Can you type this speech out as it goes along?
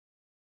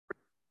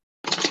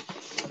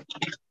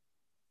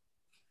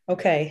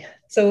Okay,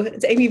 so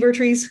it's Amy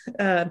Vertrees,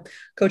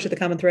 coach of the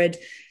Common Thread.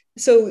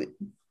 So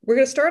we're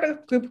going to start a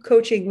group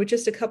coaching with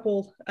just a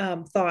couple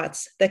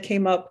thoughts that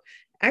came up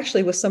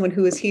actually with someone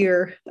who is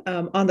here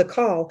on the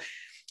call.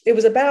 It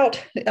was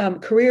about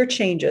career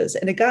changes,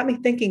 and it got me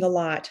thinking a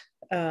lot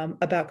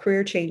about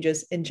career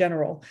changes in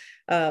general,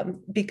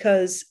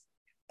 because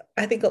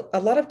I think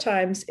a lot of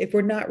times, if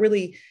we're not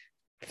really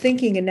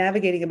thinking and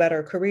navigating about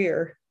our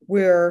career,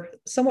 we're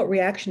somewhat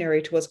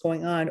reactionary to what's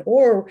going on,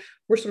 or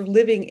we're sort of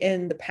living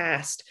in the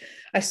past.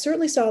 I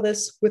certainly saw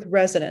this with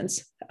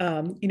residents,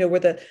 where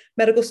the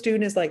medical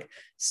student is like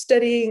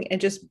studying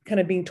and just kind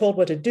of being told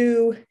what to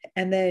do.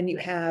 And then you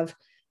have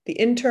the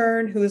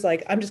intern who is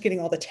like, I'm just getting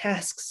all the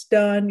tasks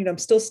done. I'm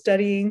still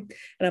studying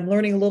and I'm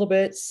learning a little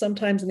bit,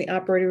 sometimes in the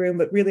operating room,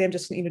 but really I'm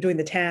just, doing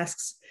the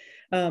tasks.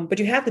 But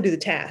you have to do the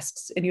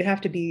tasks and you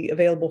have to be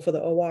available for the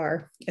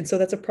OR. And so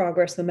that's a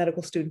progress from the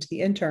medical student to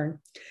the intern.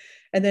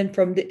 And then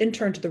from the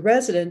intern to the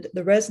resident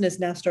is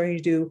now starting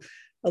to do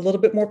a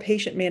little bit more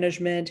patient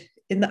management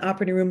in the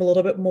operating room, a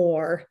little bit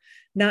more,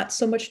 not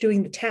so much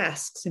doing the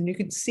tasks. And you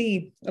can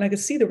see, and I could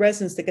see the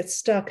residents that get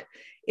stuck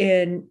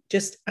in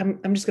just,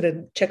 I'm just going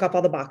to check off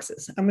all the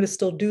boxes. I'm going to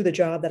still do the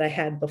job that I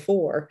had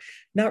before,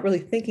 not really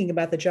thinking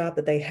about the job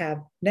that they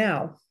have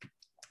now.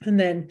 And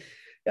then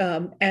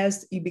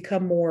as you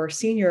become more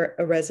senior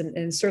a resident,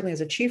 and certainly as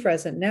a chief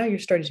resident, now you're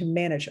starting to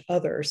manage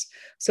others.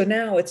 So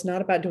now it's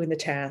not about doing the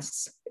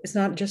tasks. It's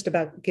not just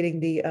about getting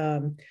the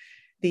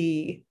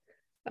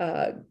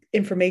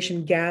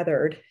information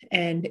gathered,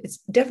 and it's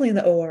definitely in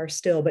the OR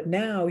still, but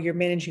now you're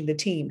managing the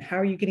team. How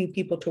are you getting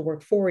people to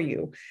work for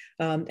you?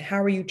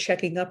 How are you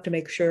checking up to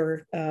make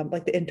sure,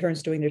 like the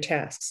interns doing their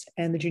tasks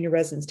and the junior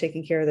residents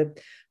taking care of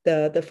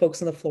the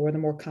folks on the floor, the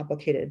more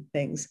complicated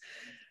things.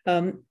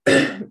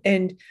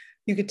 And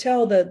you could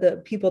tell the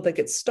people that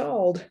get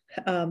stalled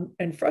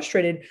and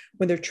frustrated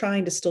when they're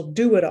trying to still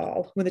do it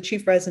all, when the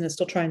chief resident is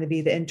still trying to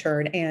be the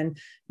intern and,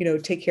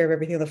 take care of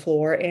everything on the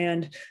floor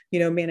and,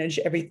 manage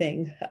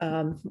everything.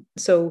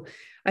 So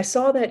I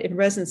saw that in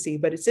residency,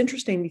 but it's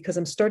interesting because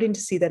I'm starting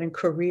to see that in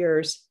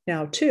careers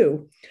now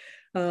too.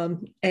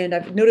 And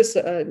I've noticed,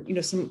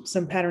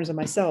 some patterns of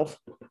myself.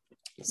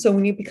 So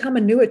when you become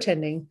a new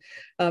attending,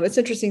 it's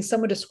interesting.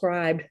 Someone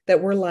described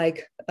that we're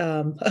like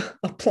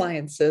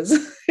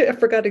appliances. I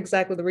forgot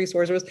exactly what the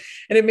resource was,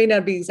 and it may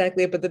not be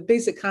exactly it, but the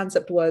basic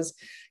concept was,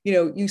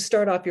 you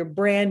start off, you're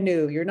brand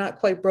new, you're not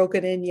quite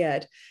broken in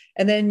yet,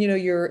 and then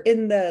you're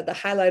in the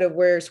highlight of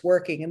where it's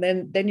working,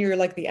 and then you're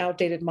like the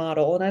outdated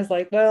model. And I was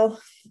like,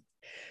 well,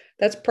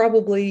 that's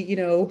probably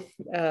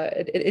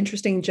an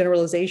interesting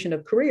generalization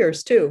of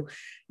careers too.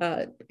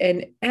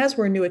 And as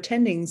we're new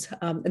attendings,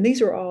 and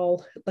these are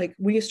all like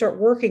when you start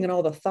working and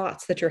all the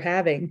thoughts that you're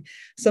having,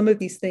 some of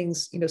these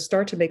things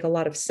start to make a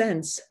lot of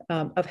sense,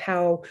 of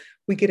how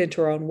we get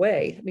into our own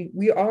way. I mean,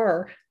 we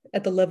are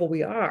at the level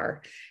we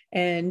are,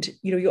 and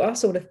you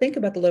also want to think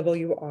about the level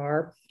you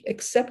are,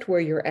 accept where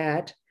you're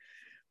at,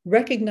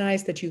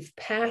 recognize that you've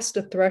passed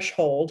a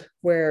threshold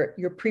where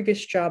your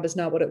previous job is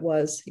not what it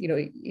was.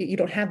 You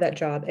don't have that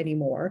job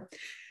anymore.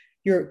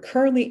 You're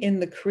currently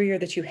in the career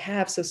that you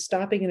have. So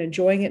stopping and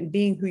enjoying it and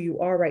being who you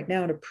are right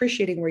now and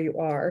appreciating where you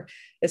are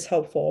is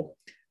helpful.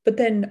 But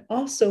then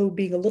also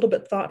being a little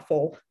bit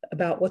thoughtful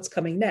about what's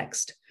coming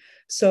next.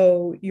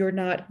 So you're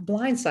not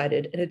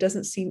blindsided and it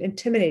doesn't seem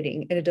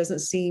intimidating and it doesn't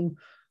seem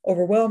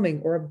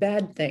overwhelming or a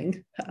bad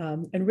thing,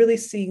 and really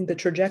seeing the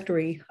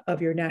trajectory of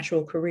your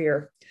natural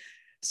career.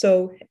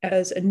 So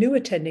as a new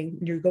attending,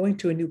 you're going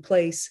to a new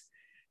place,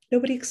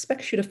 nobody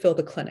expects you to fill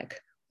the clinic.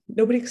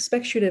 Nobody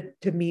expects you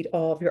to meet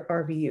all of your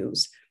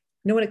RVUs.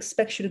 No one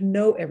expects you to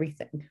know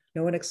everything.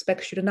 No one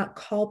expects you to not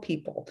call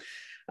people.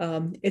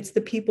 It's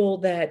the people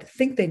that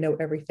think they know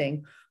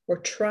everything or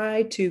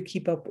try to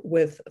keep up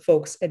with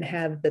folks and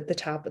have the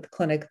top of the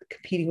clinic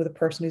competing with a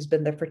person who's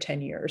been there for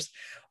 10 years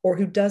or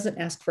who doesn't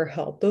ask for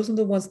help. Those are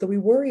the ones that we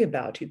worry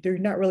about. They're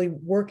not really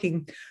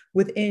working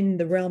within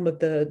the realm of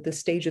the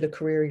stage of the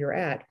career you're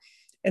at.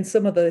 And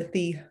some of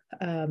the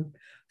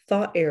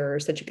thought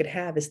errors that you could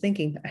have is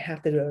thinking, I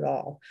have to do it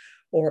all,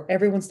 or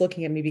everyone's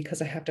looking at me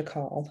because I have to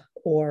call,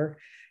 or,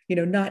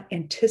 not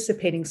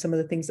anticipating some of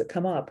the things that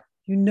come up.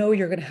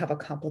 You're going to have a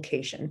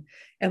complication.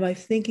 Am I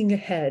thinking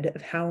ahead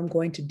of how I'm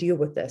going to deal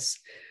with this?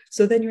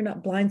 So then you're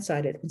not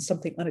blindsided when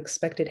something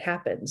unexpected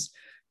happens.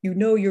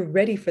 You're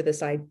ready for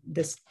this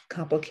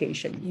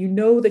complication.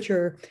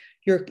 That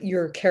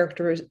your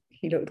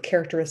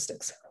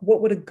characteristics.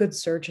 What would a good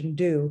surgeon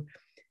do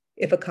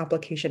if a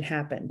complication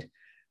happened?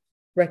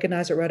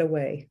 Recognize it right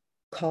away.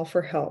 Call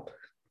for help.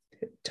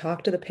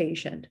 Talk to the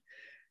patient.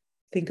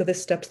 Think of the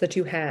steps that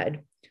you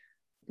had.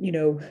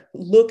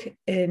 Look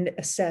and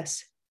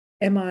assess.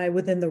 Am I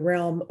within the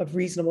realm of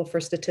reasonable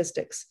for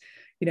statistics?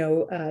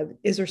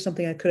 Is there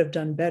something I could have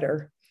done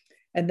better?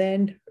 And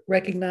then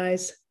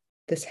recognize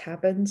this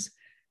happens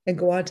and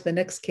go on to the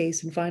next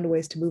case and find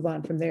ways to move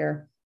on from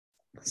there.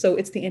 So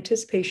it's the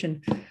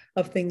anticipation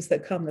of things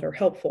that come that are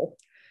helpful.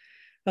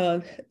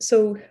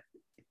 So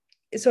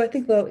so I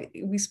think, well,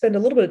 we spend a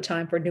little bit of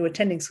time for new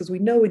attendings because we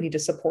know we need to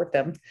support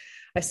them.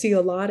 I see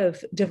a lot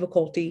of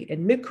difficulty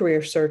in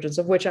mid-career surgeons,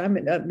 of which I'm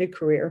in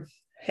mid-career,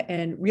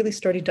 and really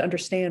starting to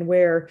understand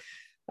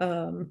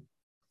um,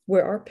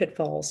 where our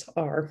pitfalls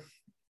are.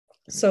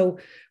 So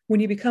when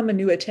you become a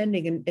new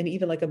attending, and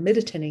even like a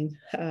mid-attending,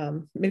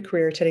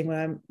 mid-career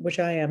attending, which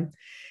I am,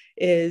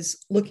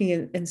 is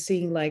looking and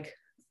seeing, like,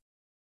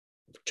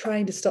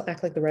 trying to still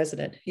act like the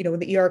resident. When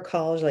the ER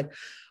calls, like,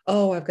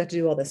 oh, I've got to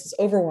do all this. It's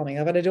overwhelming.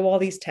 I've got to do all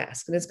these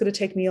tasks, and it's going to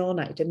take me all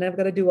night, and I've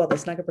got to do all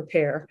this, and I can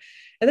prepare.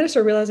 And then I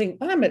start realizing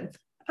I'm an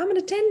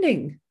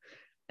attending.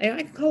 And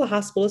I can call a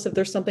hospitalist if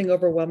there's something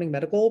overwhelming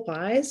medical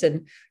wise,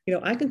 and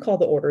I can call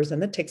the orders,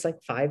 and that takes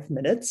like 5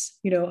 minutes.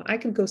 I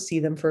can go see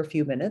them for a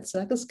few minutes,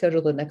 and I can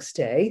schedule the next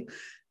day.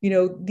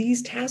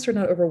 These tasks are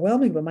not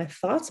overwhelming, but my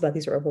thoughts about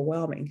these are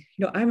overwhelming.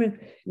 I'm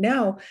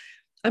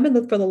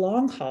in for the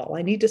long haul.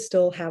 I need to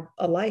still have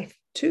a life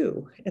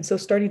too. And so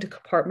starting to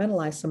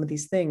compartmentalize some of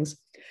these things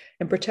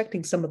and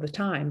protecting some of the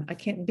time. I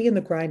can't be in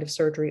the grind of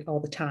surgery all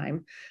the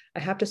time. I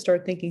have to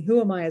start thinking, who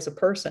am I as a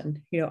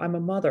person? I'm a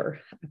mother.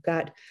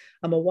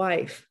 I'm a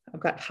wife. I've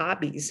got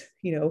hobbies,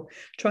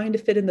 trying to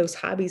fit in those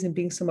hobbies and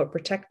being somewhat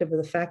protective of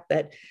the fact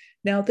that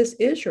now this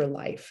is your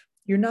life.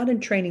 You're not in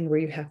training where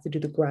you have to do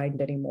the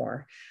grind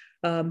anymore.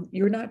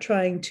 You're not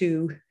trying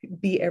to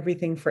be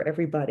everything for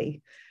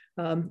everybody.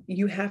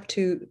 You have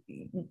to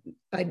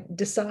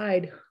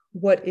decide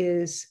what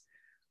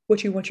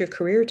you want your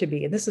career to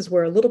be. And this is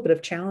where a little bit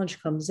of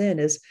challenge comes in,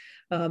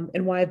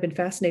 and why I've been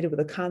fascinated with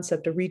the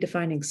concept of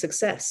redefining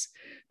success.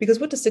 Because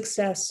what does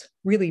success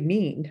really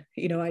mean?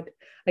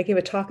 I gave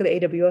a talk at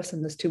the AWS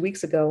on this 2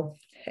 weeks ago.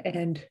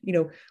 And,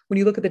 when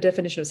you look at the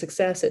definition of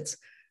success, it's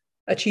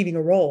achieving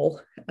a role,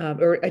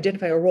 or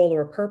identify a role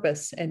or a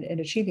purpose, and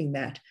achieving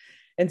that.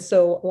 And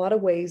so a lot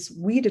of ways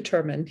we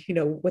determine,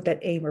 what that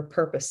aim or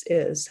purpose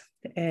is.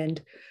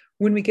 And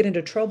when we get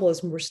into trouble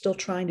is when we're still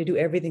trying to do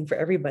everything for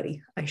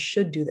everybody. I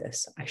should do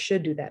this. I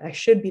should do that. I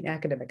should be an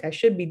academic. I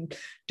should be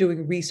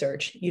doing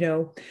research.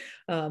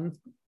 I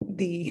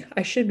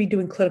should be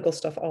doing clinical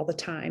stuff all the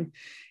time.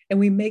 And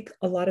we make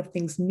a lot of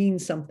things mean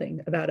something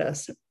about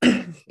us.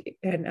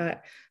 And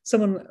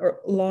someone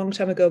a long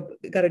time ago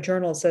got a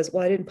journal that says,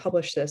 well, I didn't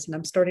publish this. And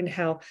I'm starting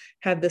to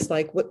have this,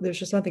 like, there's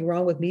just nothing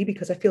wrong with me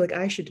because I feel like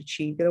I should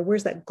achieve,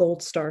 where's that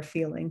gold star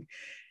feeling?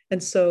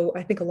 And so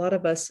I think a lot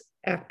of us,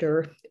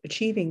 after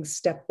achieving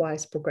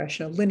stepwise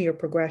progression, a linear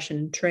progression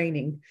in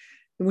training,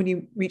 when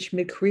you reach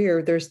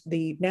mid-career, there's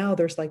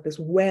like this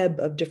web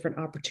of different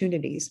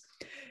opportunities.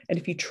 And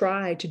if you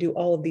try to do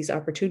all of these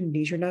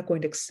opportunities, you're not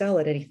going to excel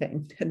at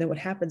anything. And then what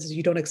happens is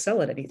you don't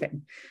excel at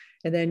anything.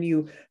 And then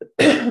you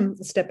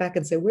step back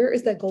and say, where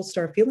is that gold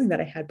star feeling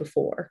that I had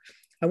before?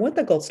 I want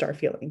that gold star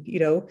feeling.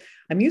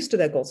 I'm used to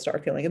that gold star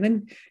feeling. And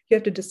then you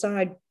have to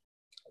decide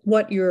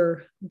what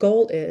your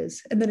goal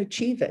is and then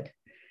achieve it.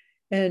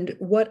 And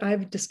what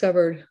I've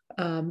discovered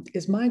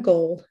is my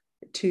goal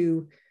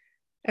to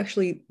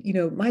actually,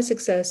 my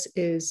success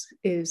is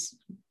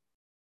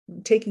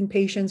taking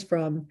patients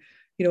from,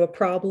 a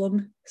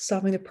problem,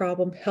 solving the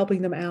problem,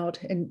 helping them out,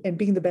 and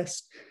being the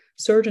best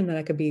surgeon that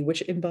I could be,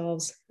 which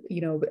involves,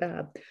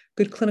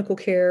 good clinical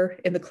care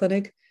in the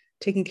clinic,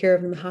 taking care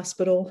of them in the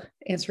hospital,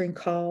 answering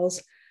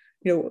calls,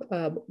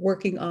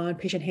 working on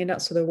patient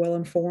handouts so they're well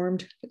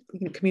informed,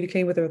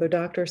 communicating with their other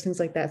doctors, things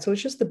like that. So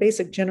it's just the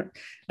basic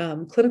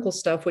clinical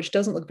stuff, which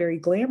doesn't look very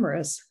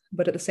glamorous,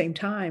 but at the same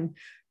time,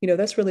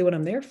 that's really what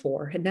I'm there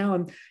for. And now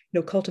I'm,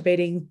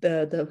 cultivating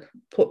the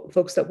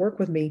folks that work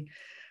with me,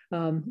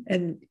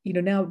 and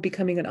now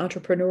becoming an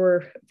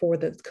entrepreneur for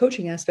the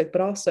coaching aspect, but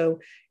also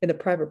in the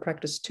private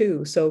practice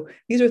too. So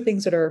these are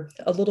things that are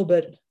a little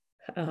bit,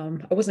 I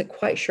wasn't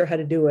quite sure how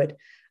to do it.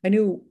 I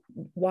knew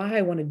why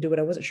I wanted to do it.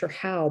 I wasn't sure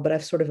how, but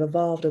I've sort of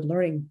evolved in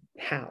learning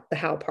the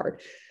how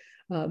part.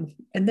 And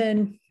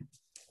then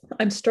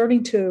I'm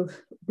starting to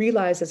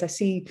realize, as I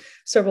see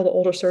several of the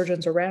older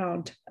surgeons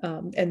around,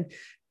 and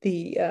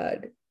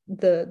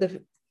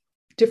the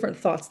different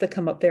thoughts that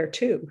come up there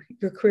too.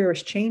 Your career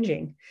is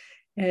changing.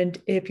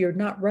 And if you're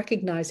not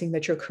recognizing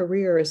that your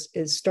career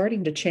is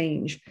starting to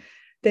change,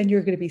 then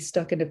you're going to be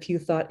stuck in a few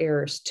thought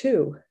errors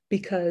too,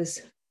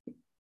 because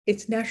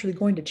it's naturally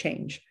going to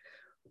change.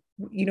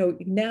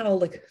 Now,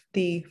 like,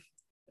 the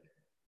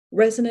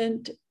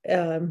resident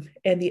and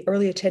the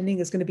early attending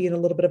is going to be in a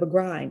little bit of a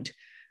grind.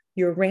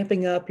 You're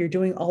ramping up, you're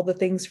doing all the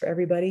things for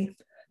everybody.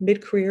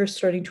 Mid-career,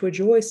 starting to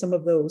enjoy some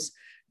of those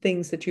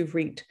things that you've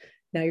reaped.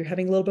 Now you're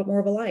having a little bit more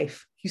of a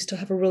life. You still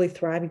have a really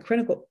thriving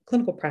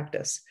clinical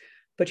practice,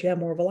 but you have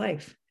more of a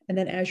life. And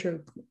then as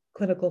your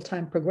clinical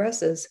time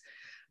progresses,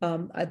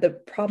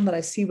 the problem that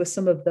I see with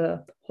some of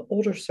the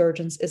older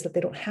surgeons is that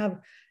they don't have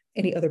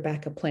any other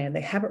backup plan.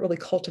 They haven't really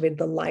cultivated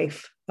the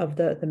life of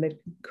the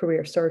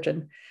mid-career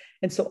surgeon.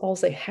 And so all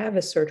they have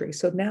is surgery.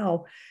 So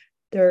now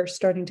they're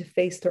starting to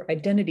face their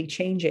identity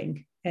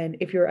changing. And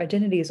if your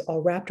identity is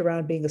all wrapped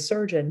around being a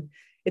surgeon,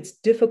 it's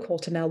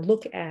difficult to now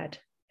look at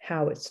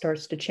how it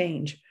starts to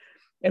change.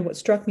 And what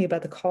struck me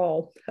about the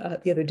call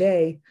the other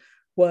day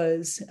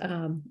was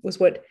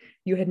what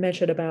you had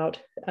mentioned about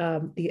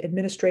the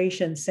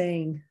administration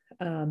saying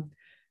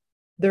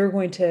they're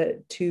going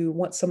to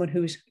want someone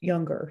who's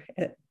younger.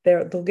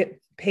 They'll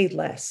get paid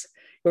less,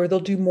 or they'll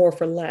do more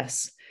for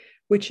less,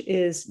 which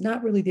is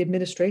not really the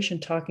administration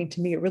talking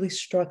to me. It really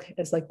struck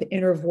as like the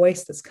inner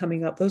voice that's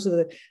coming up. Those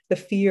are the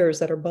fears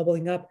that are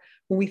bubbling up.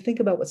 When we think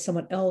about what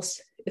someone else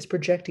is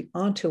projecting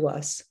onto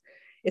us,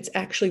 it's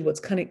actually what's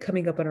kind of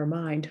coming up in our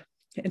mind.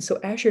 And so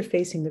as you're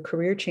facing the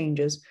career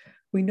changes,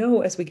 we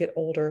know as we get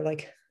older,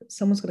 like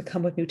someone's going to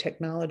come with new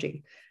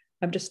technology.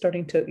 I'm just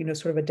starting to,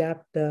 sort of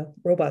adapt the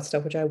robot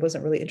stuff, which I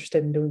wasn't really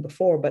interested in doing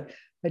before, but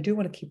I do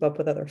want to keep up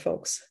with other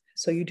folks.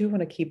 So you do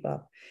want to keep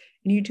up,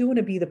 and you do want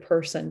to be the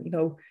person,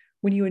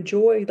 when you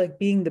enjoy like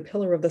being the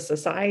pillar of the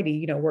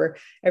society, where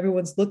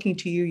everyone's looking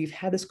to you, you've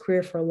had this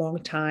career for a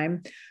long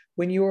time.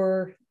 When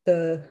you're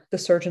the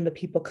surgeon that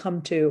people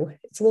come to,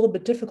 it's a little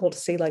bit difficult to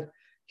say, like,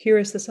 here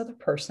is this other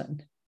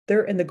person.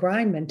 They're in the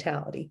grind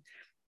mentality.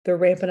 They're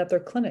ramping up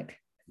their clinic.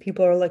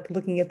 People are like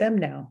looking at them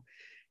now.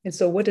 And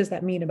so what does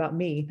that mean about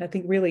me? I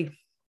think really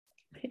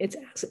it's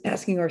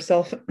asking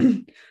ourselves,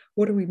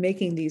 what are we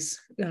making these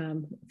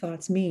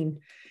thoughts mean?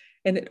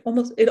 And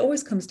it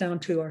always comes down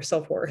to our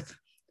self-worth.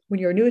 When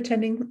you're a new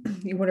attending,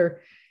 you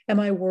wonder, am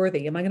I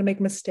worthy? Am I going to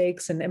make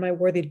mistakes? And am I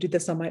worthy to do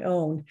this on my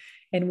own?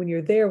 And when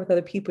you're there with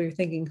other people, you're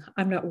thinking,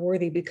 I'm not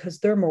worthy because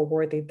they're more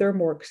worthy. They're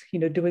more,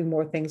 doing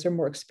more things. They're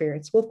more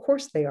experienced. Well, of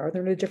course they are.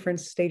 They're in a different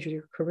stage of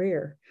your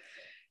career.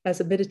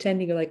 As a mid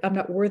attending, you're like, I'm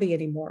not worthy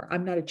anymore.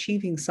 I'm not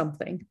achieving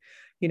something.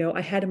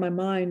 I had in my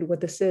mind what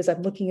this is.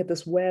 I'm looking at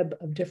this web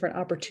of different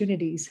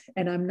opportunities,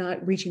 and I'm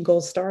not reaching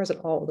gold stars at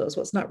all of those.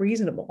 Well, it's not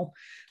reasonable.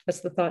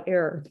 That's the thought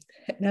error.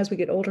 And as we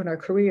get older in our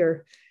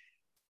career,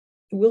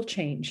 it will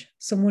change.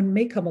 Someone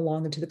may come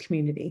along into the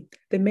community.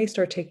 They may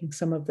start taking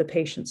some of the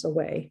patients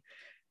away,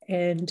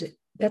 and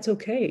that's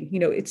okay.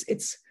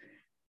 It's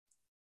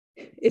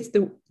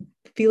the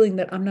feeling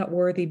that I'm not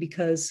worthy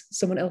because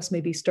someone else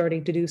may be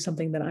starting to do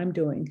something that I'm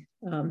doing.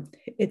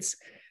 It's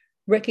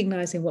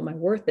recognizing what my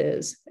worth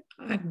is.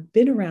 I've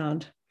been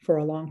around for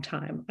a long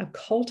time. I've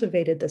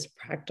cultivated this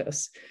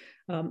practice.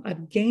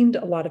 I've gained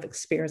a lot of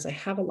experience. I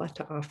have a lot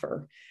to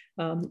offer.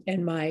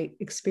 And my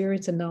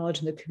experience and knowledge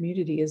in the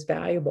community is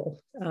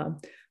valuable.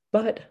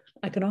 But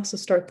I can also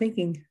start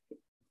thinking,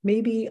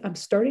 maybe I'm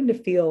starting to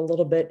feel a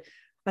little bit,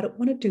 I don't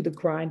want to do the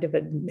grind of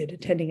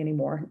attending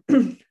anymore.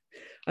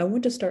 I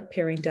want to start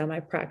paring down my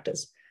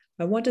practice.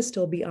 I want to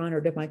still be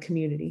honored in my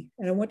community,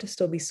 and I want to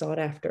still be sought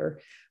after.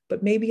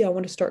 But maybe I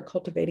want to start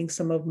cultivating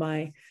some of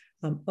my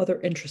other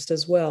interests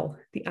as well,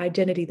 the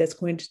identity that's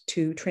going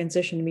to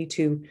transition me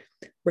to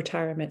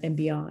retirement and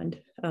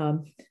beyond.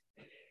 And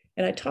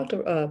I talked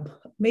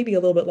maybe a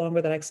little bit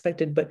longer than I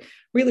expected, but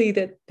really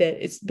that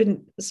it's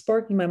been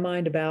sparking my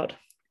mind about,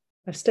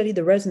 I've studied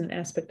the resident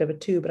aspect of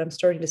it too, but I'm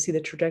starting to see the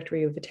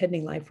trajectory of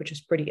attending life, which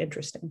is pretty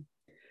interesting.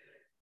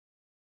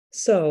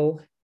 So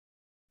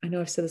I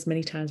know I've said this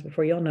many times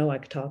before. Y'all know I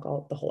could talk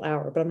the whole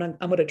hour, but I'm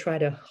going to try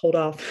to hold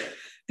off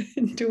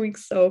in doing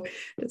so.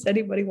 Does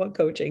anybody want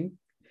coaching?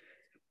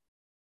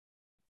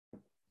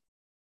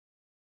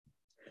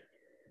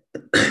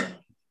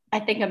 I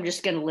think I'm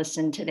just going to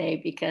listen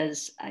today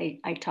because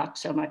I talked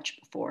so much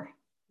before.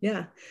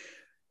 Yeah.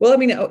 Well, I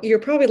mean, you're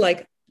probably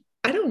like,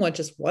 I don't want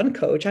just one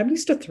coach. I'm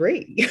used to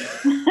 3.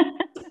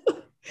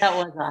 That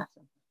was awesome.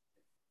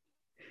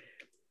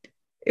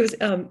 It was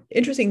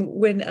interesting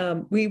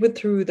when we went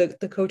through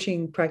the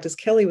coaching practice.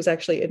 Kelly was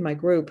actually in my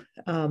group,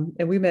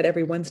 and we met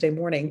every Wednesday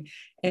morning,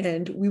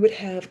 and we would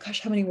have,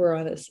 gosh, how many were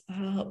on us?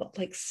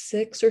 Like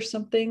 6 or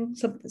something.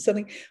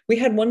 We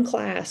had one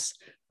class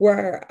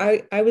where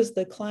I was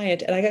the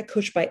client and I got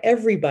coached by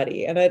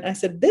everybody. And I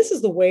said, this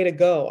is the way to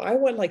go. I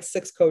want like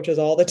 6 coaches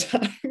all the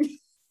time.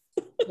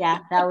 Yeah,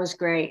 that was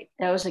great.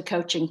 That was a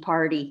coaching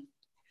party.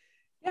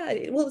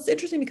 Yeah, well, it's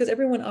interesting because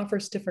everyone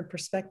offers different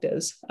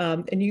perspectives.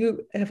 And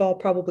you have all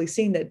probably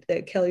seen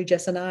that Kelly,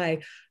 Jess, and I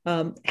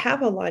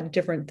have a lot of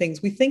different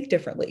things. We think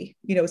differently.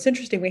 It's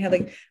interesting. We have,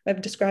 like,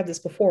 I've described this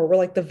before. We're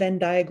like the Venn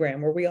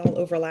diagram where we all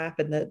overlap,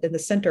 and the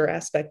center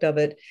aspect of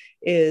it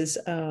is,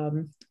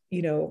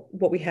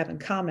 what we have in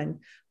common.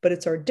 But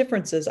it's our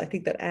differences, I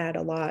think, that add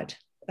a lot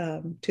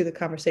to the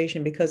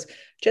conversation, because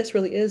Jess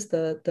really is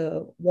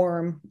the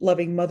warm,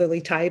 loving,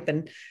 motherly type.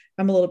 And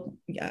I'm a little,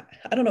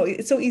 I don't know.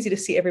 It's so easy to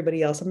see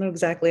everybody else. I'm not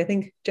exactly, I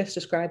think Jess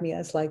described me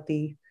as like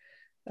the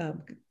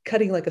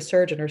cutting like a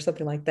surgeon or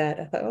something like that.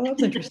 I thought, oh, that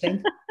was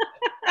interesting.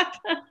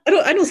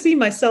 I don't see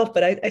myself,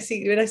 but I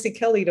see, when I see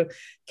Kelly,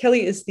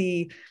 Kelly is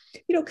the,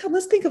 come,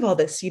 let's think of all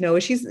this,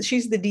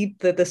 she's the deep,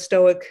 the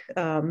stoic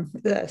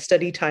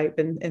study type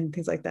and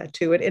things like that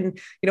too. And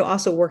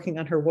also working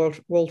on her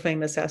world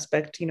famous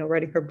aspect,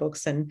 writing her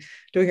books and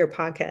doing her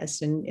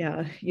podcast and,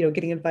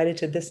 getting invited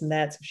to this and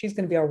that. So she's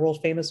going to be our world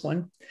famous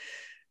one.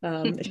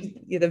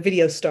 She's the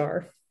video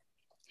star.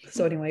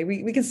 So anyway,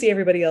 we can see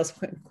everybody else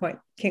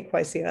can't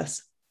quite see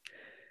us.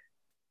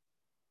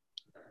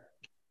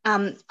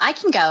 I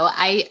can go.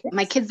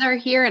 My kids are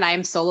here and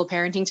I'm solo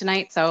parenting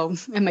tonight, so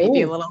it might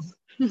be a little.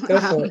 Go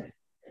for it.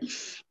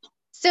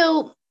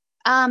 So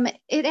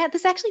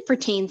This actually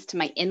pertains to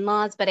my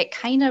in-laws, but it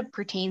kind of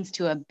pertains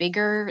to a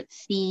bigger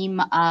theme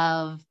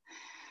of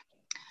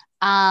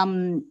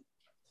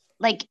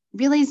like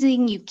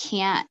realizing you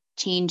can't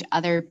change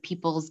other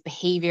people's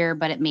behavior,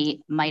 but it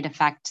might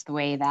affect the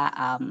way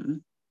that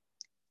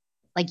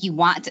like you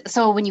want to,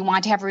 so when you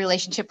want to have a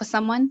relationship with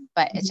someone,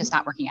 but it's just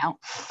not working out.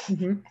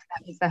 Mm-hmm. If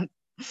that makes sense.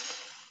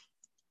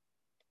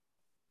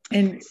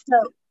 And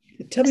so,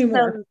 tell me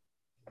more.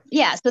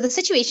 Yeah. So the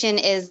situation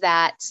is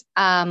that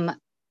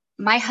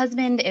my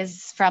husband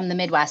is from the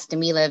Midwest and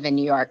we live in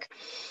New York.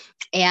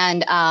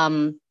 And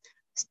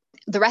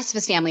the rest of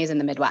his family is in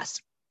the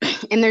Midwest.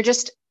 And they're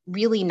just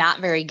really not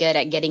very good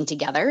at getting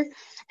together.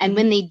 And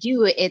when they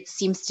do, it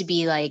seems to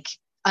be like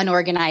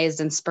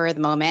unorganized and spur of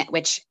the moment,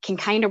 which can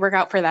kind of work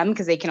out for them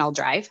because they can all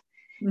drive.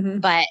 Mm-hmm.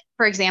 But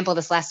for example,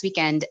 this last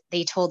weekend,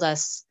 they told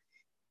us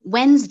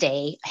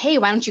Wednesday, hey,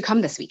 why don't you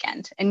come this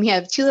weekend? And we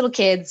have 2 little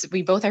kids.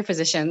 We both are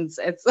physicians.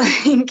 It's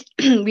like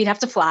we'd have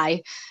to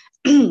fly.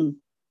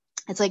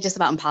 It's like just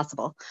about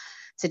impossible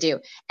to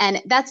do.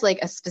 And that's like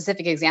a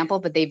specific example,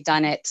 but they've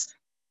done it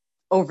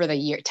over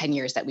the 10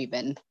 years that we've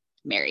been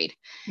married.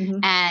 Mm-hmm.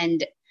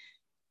 And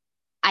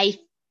I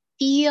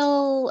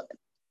feel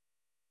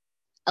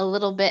a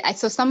little bit,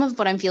 so some of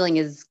what I'm feeling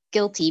is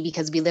guilty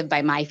because we live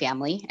by my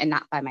family and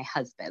not by my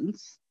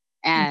husband's.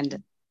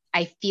 And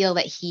I feel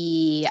that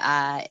he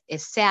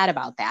is sad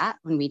about that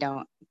when we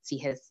don't see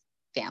his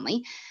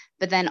family.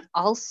 But then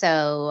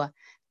also,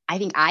 I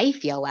think I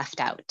feel left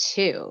out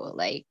too.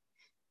 Like,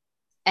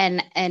 and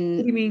What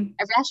do you mean?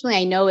 irrationally,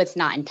 I know it's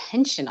not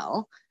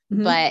intentional,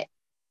 but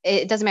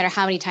it doesn't matter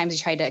how many times we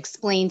try to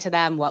explain to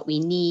them what we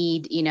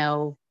need, you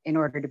know, in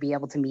order to be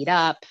able to meet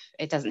up,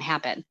 it doesn't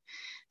happen.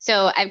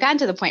 So I've gotten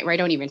to the point where I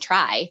don't even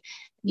try,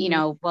 you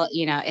know, well,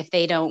 you know, if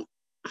they don't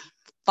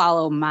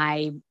follow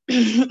my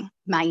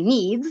my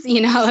needs,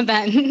 you know,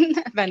 then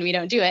we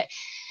don't do it.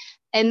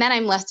 And then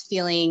I'm left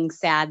feeling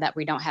sad that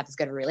we don't have as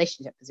good a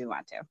relationship as we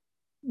want to.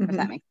 Does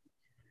that make sense?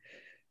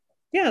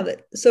 Yeah.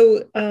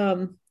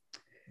 So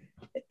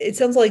it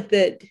sounds like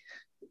that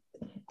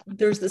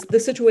there's the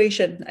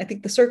situation. I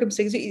think the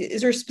circumstance,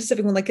 is there a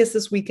specific one, like I guess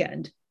this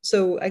weekend?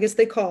 So I guess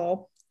they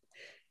call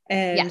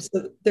and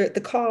so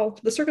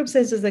the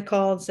circumstances they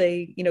call and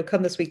say, you know,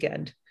 come this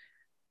weekend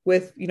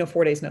with, you know,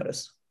 4 days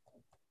notice.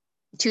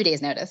 2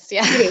 days notice.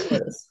 Yeah. 2 days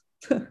notice.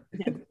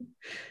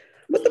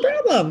 What's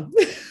the problem?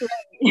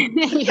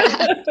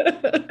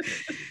 Yeah.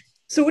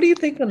 So what do you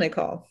think when they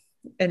call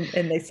and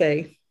they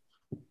say?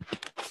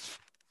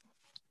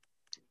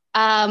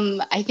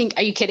 I think,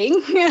 are you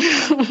kidding?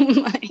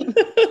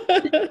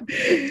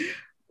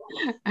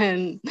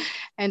 and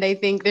I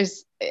think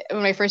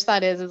my first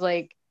thought is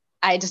like,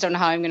 I just don't know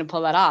how I'm going to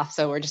pull that off.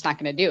 So we're just not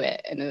going to do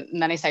it. And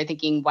then I started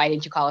thinking, why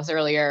didn't you call us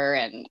earlier?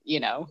 And,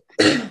 you know,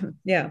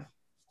 yeah,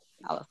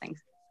 all those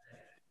things.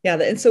 Yeah.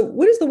 And so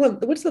what's the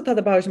thought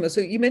that bothers you most?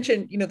 So you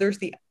mentioned, you know, there's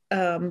the,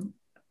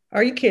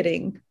 are you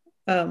kidding?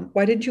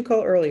 Why didn't you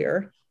call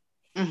earlier?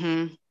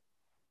 Mm-hmm.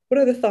 What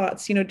are the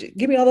thoughts? You know,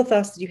 give me all the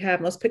thoughts that you have.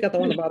 And let's pick out the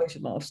one that bothers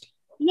you most.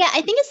 Yeah,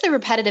 I think it's the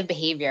repetitive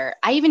behavior.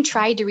 I even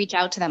tried to reach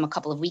out to them a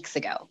couple of weeks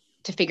ago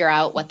to figure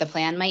out what the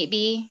plan might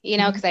be, you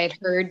know, because I had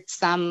heard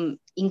some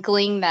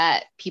inkling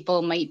that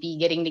people might be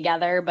getting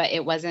together, but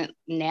it wasn't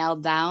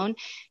nailed down.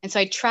 And so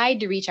I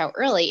tried to reach out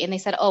early and they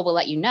said, oh, we'll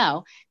let you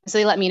know. So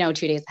they let me know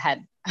 2 days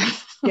ahead.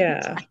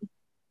 Yeah.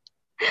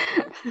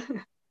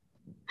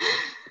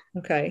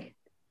 Okay.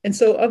 And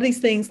so of these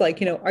things like,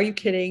 you know, are you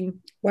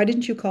kidding? Why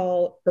didn't you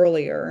call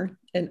earlier?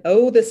 And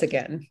oh, this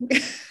again.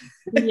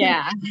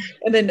 Yeah.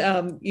 And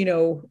then you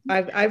know,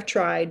 I've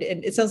tried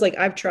and it sounds like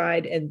I've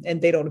tried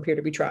and they don't appear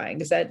to be trying.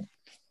 Is that?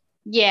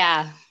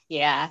 Yeah.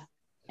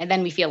 And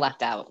then we feel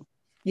left out.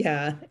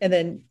 Yeah. And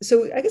then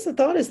so I guess the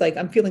thought is like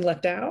I'm feeling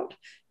left out,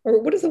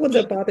 or what is the ones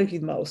that bother you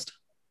the most?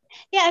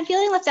 Yeah, I'm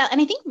feeling left out.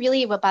 And I think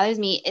really what bothers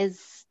me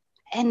is,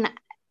 and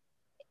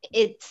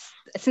it's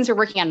since we're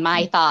working on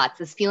my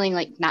thoughts, is feeling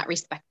like not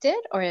respected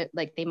or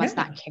like they must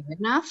not care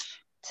enough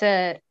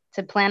to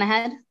plan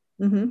ahead,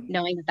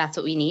 knowing that that's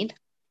what we need.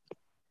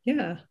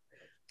 Yeah.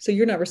 So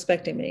you're not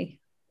respecting me.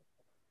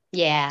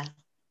 Yeah.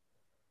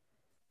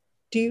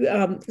 Do you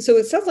so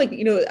it sounds like,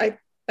 you know,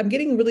 I'm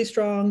getting really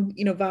strong,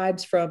 you know,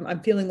 vibes from I'm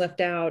feeling left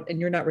out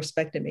and you're not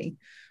respecting me.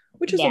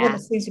 Which is the one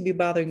that seems to be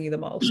bothering you the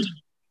most?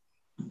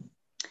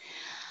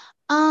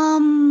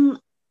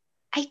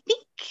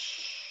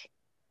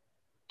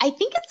 I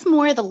think it's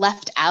more the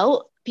left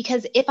out,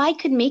 because if I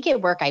could make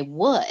it work, I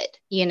would,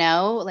 you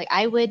know, like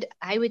I would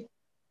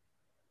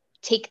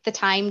take the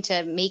time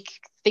to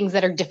make things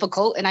that are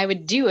difficult and I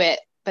would do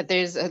it. But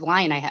there's a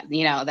line I have,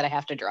 you know, that I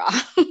have to draw.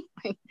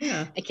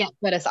 Yeah. I can't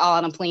put us all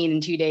on a plane in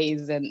 2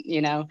 days and,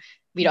 you know,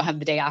 we don't have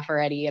the day off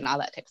already and all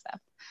that type of stuff.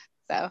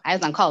 So I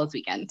was on call this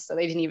weekend, so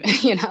they didn't even,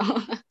 you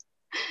know.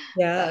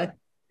 Yeah. So.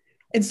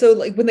 And so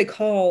like when they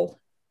call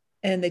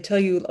and they tell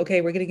you,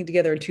 okay, we're getting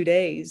together in 2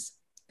 days,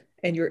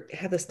 and you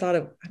have this thought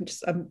of,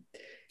 I'm,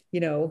 you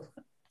know,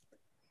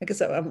 I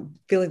guess I'm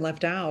feeling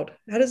left out.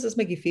 How does this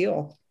make you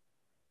feel?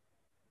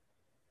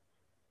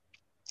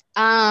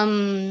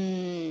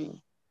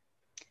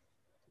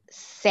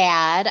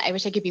 sad. I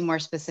wish I could be more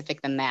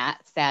specific than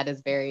that. Sad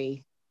is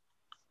very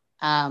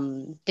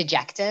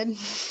dejected.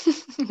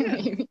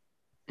 Yeah.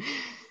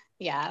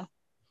 Yeah.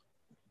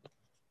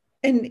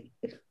 And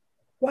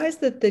why is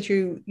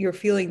that you're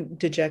feeling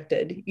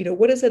dejected?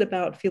 What is it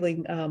about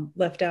feeling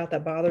left out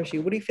that bothers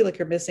you? What do you feel like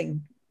you're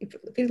missing? If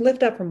you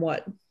left out from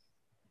what?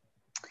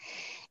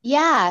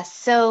 Yeah.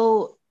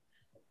 So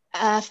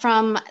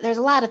there's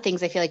a lot of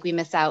things I feel like we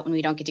miss out when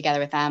we don't get together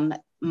with them.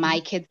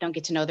 My kids don't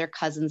get to know their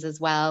cousins as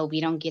well.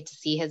 We don't get to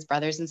see his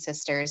brothers and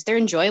sisters. They're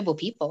enjoyable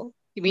people.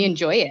 We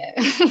enjoy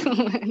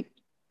it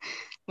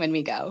when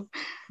we go.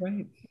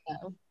 Right.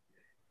 So.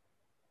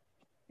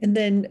 And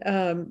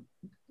then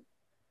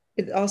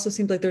it also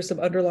seems like there's some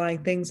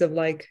underlying things of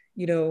like,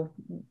 do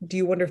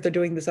you wonder if they're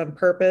doing this on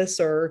purpose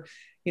or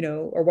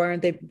why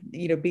aren't they,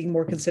 being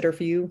more considerate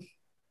for you?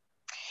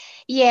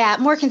 Yeah,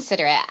 more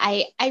considerate.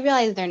 I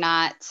realize they're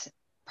not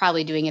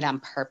probably doing it on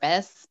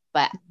purpose,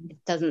 but it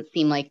doesn't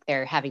seem like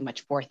they're having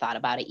much forethought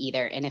about it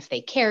either. And if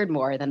they cared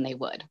more, then they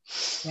would.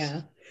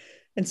 Yeah.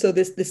 And so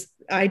this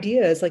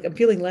idea is like, I'm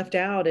feeling left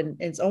out, and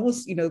it's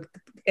almost,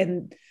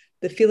 and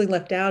the feeling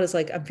left out is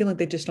like, I'm feeling like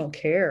they just don't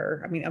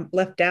care. I mean, I'm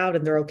left out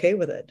and they're okay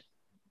with it.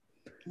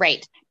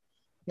 Right.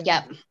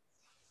 Yeah. Yep.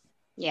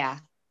 Yeah.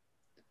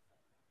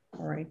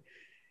 All right.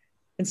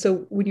 And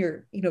so when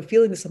you're,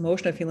 feeling this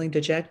emotion of feeling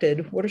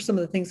dejected, what are some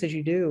of the things that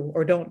you do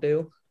or don't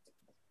do?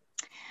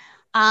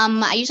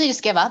 I usually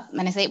just give up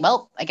and I say,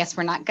 well, I guess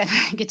we're not going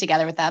to get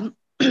together with them.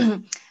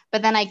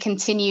 But then I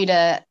continue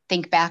to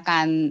think back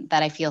on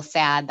that. I feel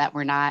sad that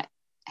we're not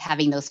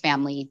having those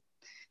family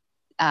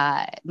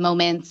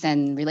moments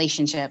and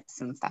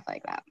relationships and stuff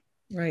like that.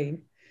 Right.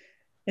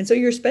 And so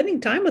you're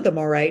spending time with them,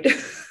 all right.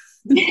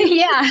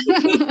 Yeah.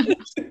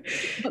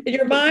 In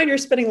your mind, you're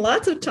spending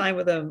lots of time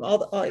with them.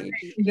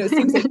 It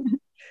seems like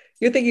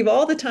you're thinking of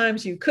all the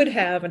times you could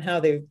have and how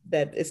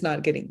that it's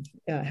not getting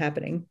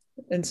happening.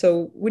 And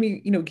so when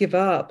you give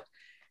up,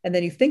 and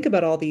then you think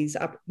about all these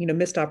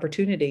missed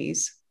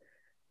opportunities,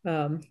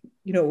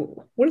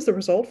 what is the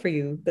result for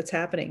you that's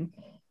happening?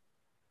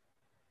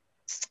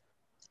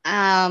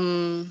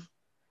 I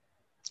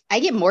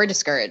get more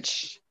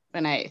discouraged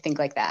when I think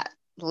like that.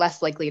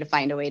 Less likely to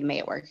find a way to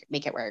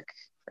make it work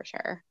for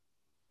sure.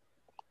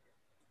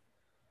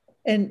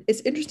 And it's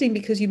interesting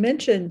because you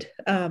mentioned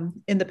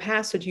in the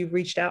past that you've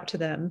reached out to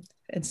them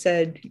and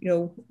said,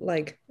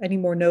 like, I need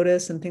more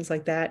notice and things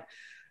like that.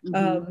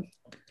 Mm-hmm.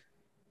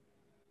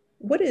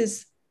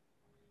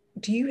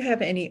 Do you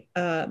have any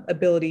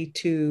ability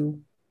to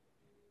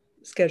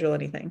schedule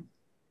anything?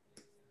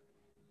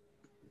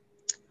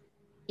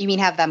 You mean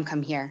have them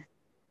come here?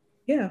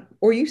 Yeah.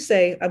 Or you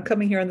say, I'm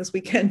coming here on this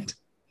weekend.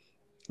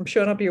 I'm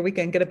showing up your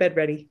weekend, get a bed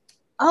ready.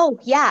 Oh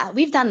yeah,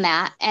 we've done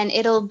that. And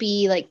it'll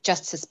be like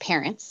just as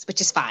parents,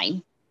 which is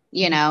fine.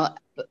 The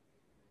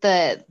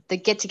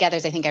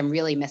get-togethers I think I'm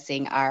really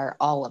missing are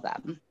all of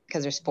them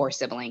because there's 4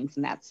 siblings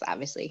and that's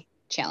obviously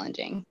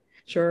challenging.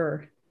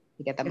 Sure.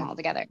 To get them all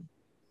together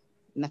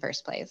in the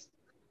first place.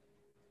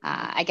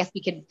 I guess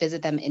we could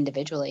visit them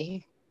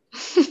individually.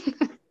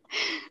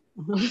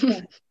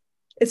 Yeah.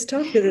 It's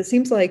tough because it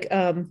seems like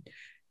so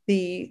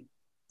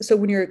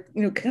when you're,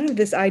 kind of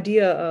this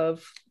idea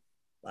of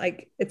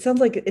like, it sounds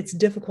like it's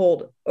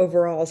difficult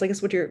overall. So I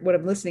guess what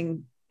I'm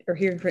listening or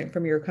hearing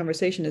from your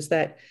conversation is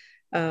that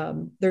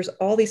there's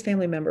all these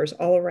family members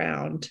all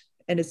around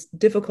and it's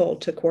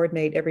difficult to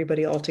coordinate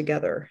everybody all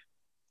together.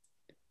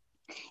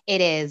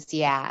 It is,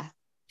 yeah.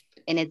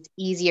 And it's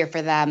easier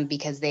for them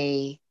because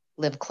they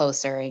live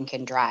closer and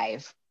can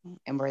drive,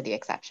 and we're the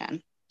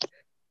exception.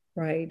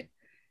 Right.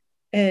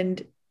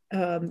 And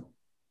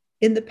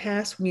in the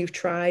past, when you've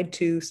tried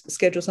to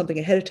schedule something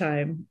ahead of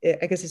time,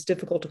 I guess it's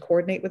difficult to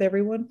coordinate with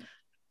everyone.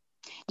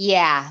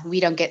 Yeah, we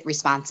don't get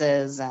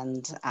responses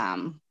and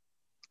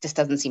just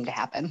doesn't seem to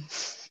happen.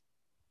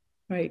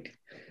 Right.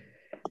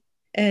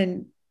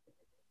 And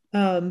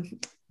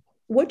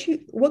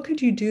what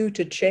could you do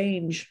to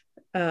change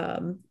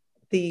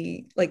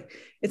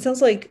it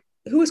sounds like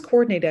who is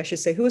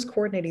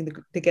coordinating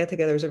the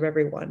get-togethers of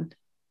everyone?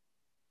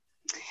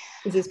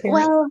 Is this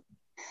parent? Well,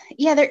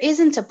 yeah, there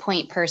isn't a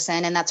point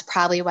person, and that's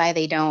probably why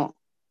they don't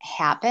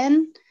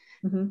happen.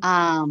 Mm-hmm.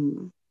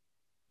 And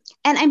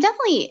I'm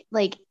definitely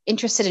like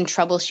interested in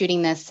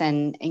troubleshooting this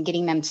and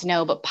getting them to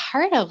know. But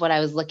part of what I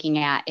was looking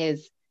at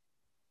is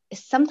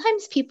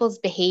sometimes people's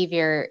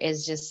behavior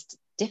is just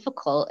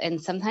difficult,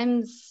 and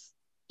sometimes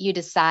you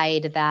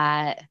decide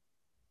that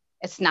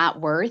it's not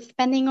worth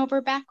bending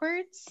over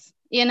backwards,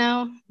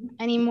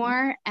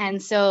 anymore.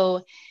 And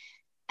so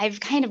I've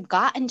kind of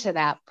gotten to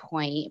that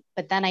point,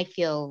 but then I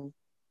feel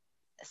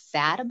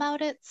sad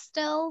about it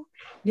still.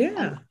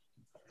 Yeah.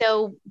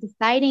 So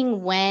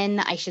deciding when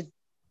I should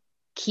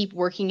keep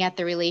working at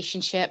the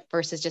relationship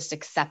versus just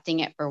accepting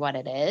it for what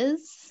it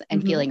is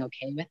and feeling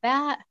okay with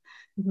that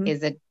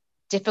is a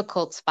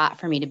difficult spot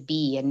for me to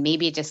be. And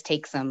maybe it just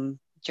takes some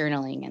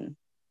journaling and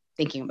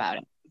thinking about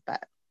it.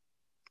 But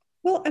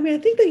well, I mean, I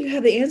think that you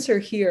have the answer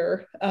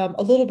here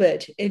a little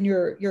bit in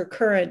your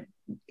current,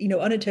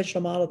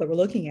 unintentional model that we're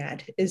looking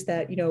at is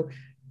that,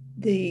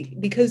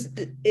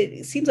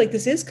 it seems like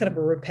this is kind of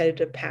a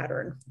repetitive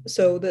pattern.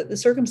 So the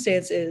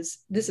circumstance is,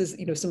 this is,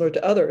 similar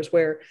to others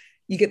where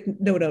you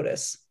get no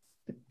notice.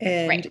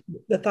 And Right.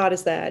 the thought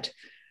is that,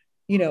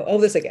 oh,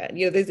 this again,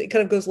 it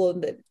kind of goes a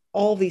little bit,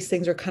 all these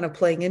things are kind of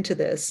playing into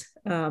this,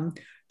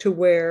 to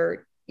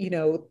where,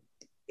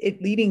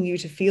 it leading you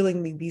to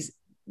feeling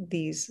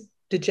these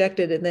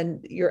dejected, and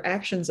then your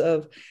actions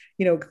of,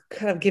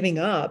 kind of giving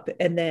up,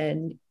 and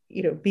then,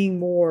 being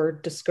more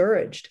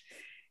discouraged.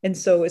 And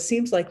so it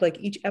seems like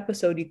each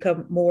episode you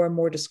come more and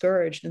more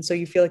discouraged. And so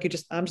you feel like I'm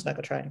just not going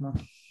to try anymore.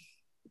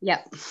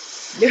 Yep.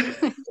 Yeah.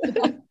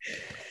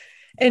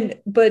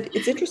 But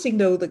it's interesting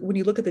though, that when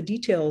you look at the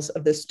details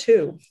of this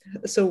too.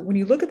 So when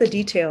you look at the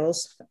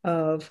details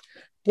of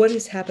what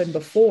has happened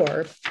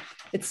before,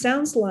 it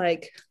sounds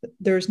like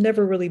there's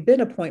never really been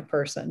a point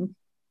person.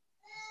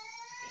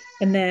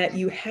 And that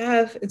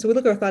and so we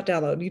look at our thought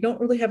download, you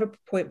don't really have a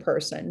point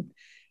person.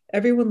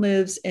 Everyone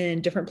lives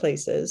in different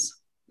places.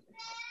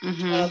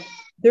 Mm-hmm.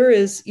 There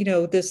is,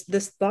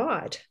 this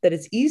thought that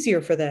it's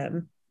easier for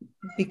them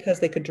because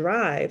they could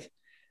drive.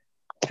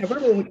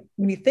 However,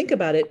 when you think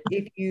about it,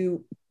 if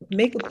you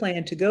make a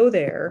plan to go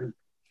there,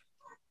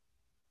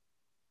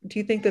 do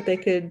you think that they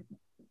could,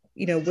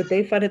 would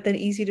they find it then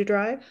easy to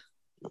drive?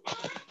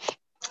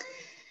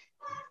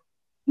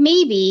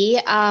 Maybe.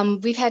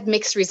 We've had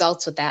mixed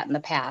results with that in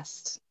the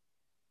past.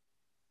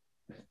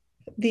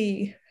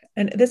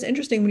 And that's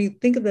interesting when you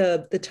think of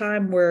the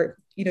time where,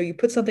 you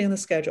put something on the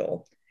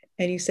schedule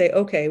and you say,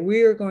 okay,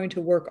 we are going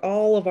to work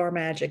all of our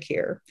magic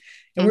here,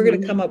 and we're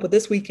going to come up with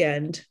this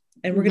weekend,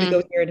 and we're going to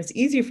go here, and it's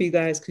easier for you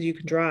guys because you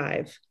can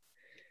drive,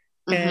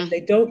 and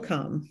they don't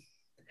come.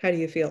 How do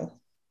you feel?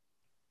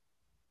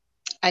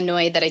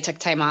 Annoyed that I took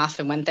time off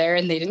and went there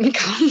and they didn't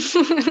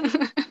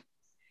come.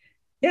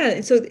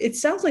 Yeah. So it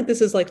sounds like this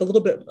is like a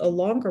little bit a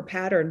longer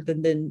pattern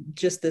than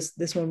just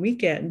this one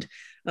weekend.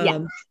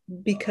 Yeah.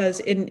 Because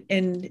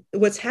in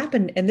what's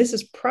happened, and this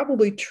is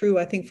probably true,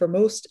 I think, for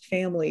most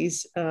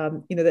families,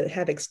 that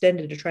have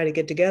extended to try to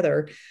get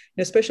together,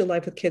 especially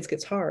life with kids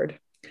gets hard.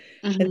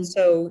 Mm-hmm. And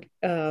so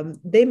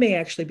they may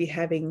actually be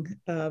having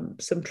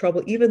some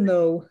trouble, even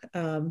though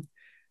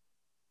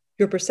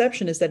your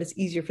perception is that it's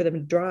easier for them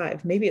to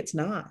drive. Maybe it's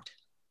not.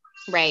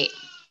 Right.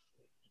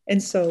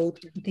 And so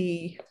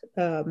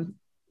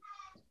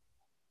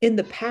in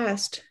the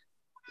past,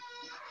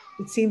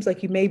 it seems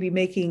like you may be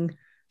making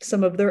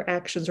some of their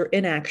actions or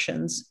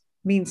inactions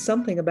mean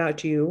something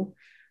about you,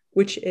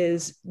 which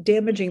is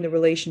damaging the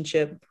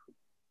relationship.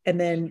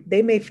 And then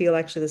they may feel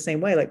actually the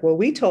same way, like, well,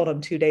 we told them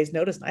 2 days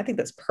notice, and I think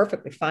that's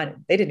perfectly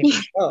fine. They didn't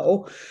even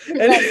show.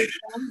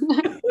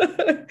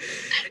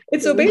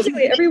 And so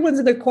basically everyone's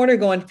in the corner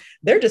going,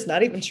 they're just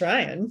not even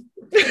trying.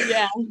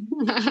 Yeah.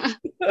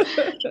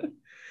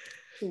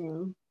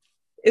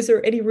 Is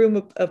there any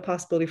room of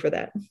possibility for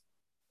that?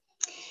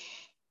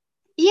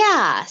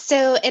 Yeah.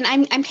 So, and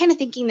I'm kind of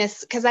thinking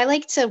this because I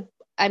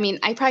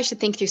probably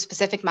should think through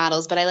specific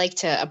models, but I like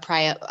to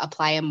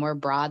apply them more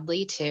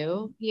broadly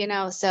too,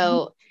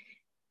 so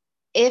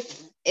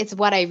if it's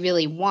what I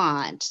really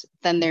want,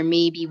 then there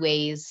may be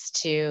ways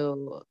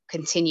to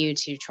continue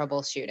to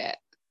troubleshoot it.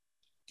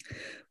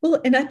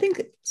 Well, and I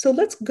think, so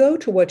let's go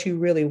to what you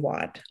really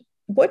want.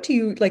 What do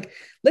you like?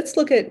 Let's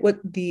look at what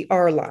the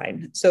R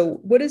line. So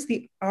what is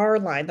the R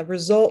line, the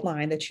result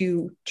line that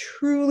you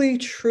truly,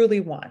 truly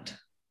want?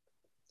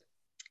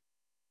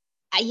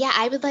 Yeah,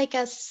 I would like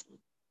us,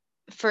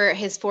 for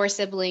his 4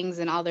 siblings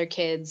and all their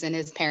kids and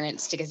his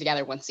parents, to get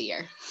together once a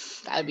year.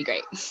 That would be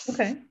great.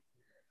 Okay.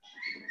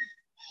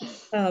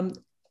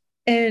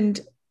 And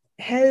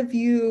have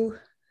you,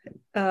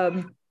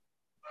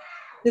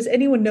 does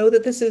anyone know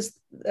that this is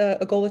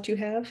a goal that you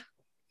have?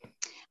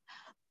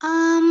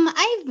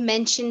 I've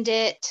mentioned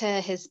it to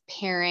his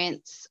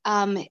parents.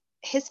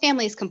 His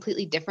family is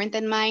completely different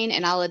than mine,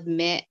 and I'll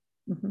admit,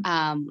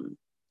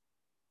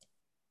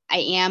 I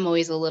am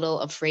always a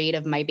little afraid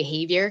of my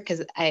behavior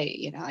because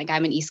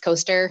I'm an East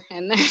Coaster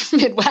and they're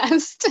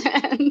Midwest.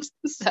 And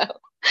so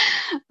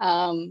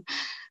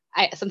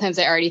sometimes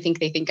I already think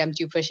they think I'm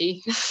too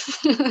pushy.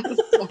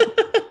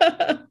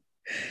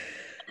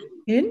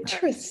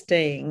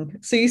 Interesting.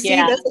 So you see,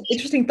 that's an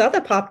interesting thought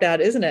that popped out,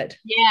 isn't it?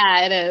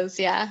 Yeah, it is.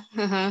 Yeah.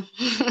 Uh-huh.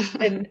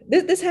 And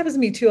this happens to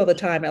me too all the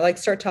time. I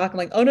start talking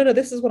like, oh, no,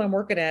 this is what I'm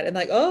working at. And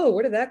oh,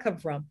 where did that come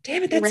from?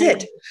 Damn it, that's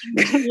it.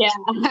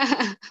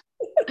 Yeah.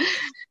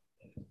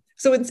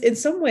 So in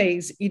some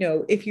ways,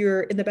 if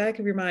you're in the back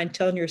of your mind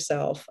telling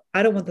yourself,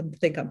 I don't want them to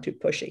think I'm too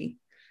pushy.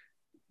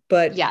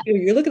 But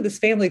you look at this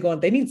family going,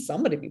 they need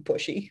somebody to be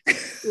pushy.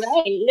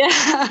 Right.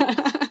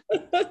 Yeah.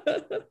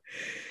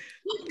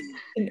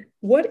 And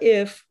what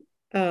if,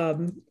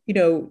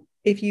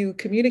 if you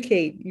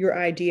communicate your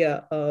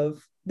idea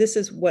of this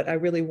is what I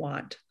really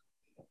want,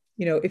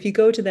 if you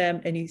go to them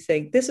and you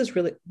say, this is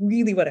really,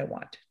 really what I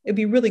want, it'd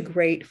be really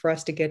great for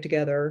us to get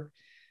together.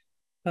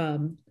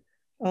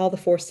 All the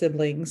 4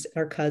 siblings,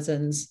 our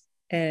cousins,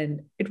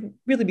 and it'd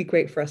really be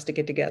great for us to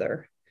get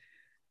together.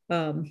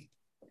 What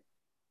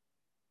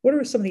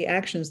are some of the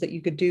actions that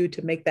you could do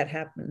to make that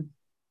happen?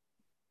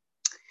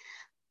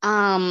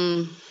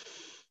 Um,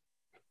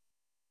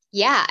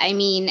 yeah, I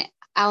mean,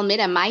 I'll admit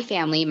in my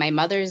family, my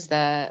mother's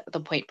the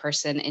point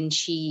person, and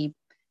she,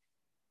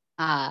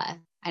 I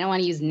don't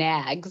want to use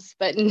nags,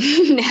 but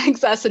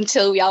nags us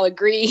until we all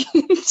agree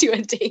to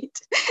a date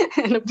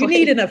and a You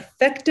need point. an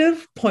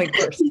effective point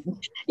person.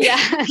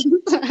 Yeah.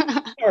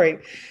 All right.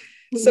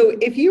 So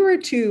if you were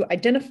to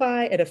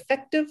identify an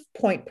effective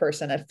point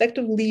person, an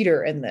effective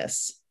leader in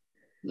this,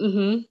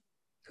 Mm-hmm.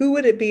 who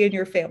would it be in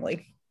your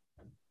family?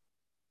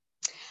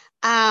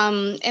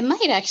 It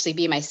might actually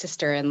be my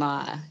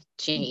sister-in-law,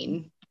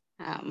 Jane.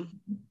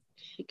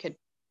 She could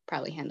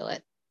probably handle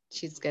it.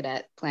 She's good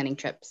at planning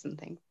trips and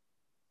things.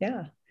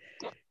 Yeah.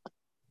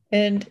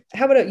 And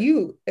how about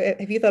you?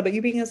 Have you thought about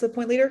you being as a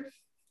point leader?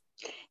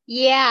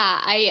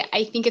 Yeah,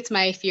 I think it's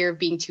my fear of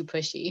being too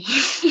pushy.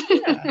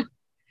 Yeah.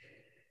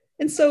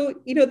 And so,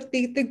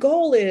 the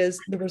goal is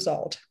the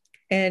result,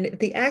 and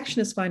the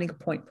action is finding a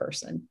point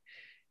person.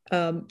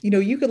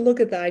 You could look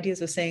at the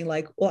ideas of saying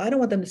like, well, I don't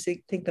want them to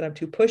think that I'm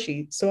too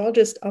pushy, so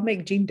I'll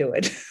make Jean do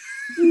it.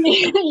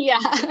 Yeah.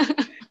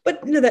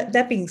 But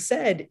that being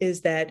said,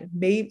 is that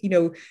maybe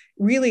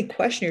really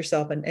question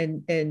yourself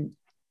and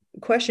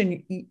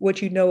question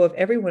what you know of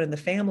everyone in the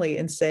family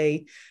and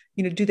say,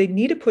 do they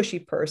need a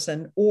pushy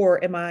person,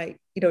 or am I,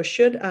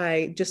 should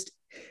I just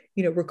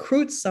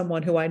recruit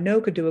someone who I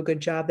know could do a good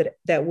job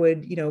that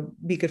would,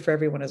 be good for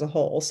everyone as a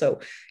whole.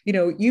 So,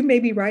 you may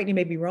be right and you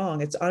may be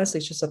wrong. It's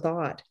just a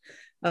thought.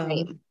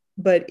 Right.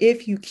 But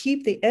if you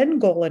keep the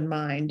end goal in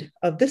mind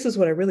of this is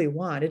what I really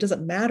want, it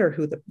doesn't matter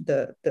who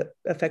the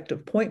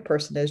effective point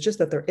person is, just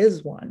that there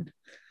is one.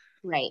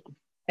 Right.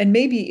 And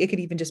maybe it could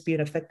even just be an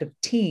effective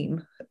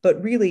team,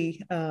 but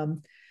really,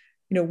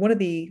 what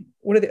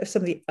are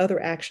some of the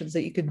other actions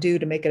that you could do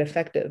to make it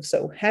effective?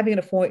 So having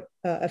an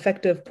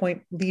effective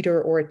point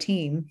leader or a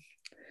team,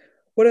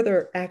 what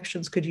other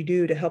actions could you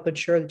do to help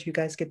ensure that you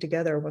guys get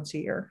together once a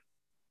year?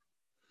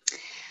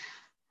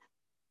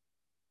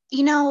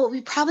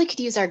 We probably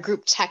could use our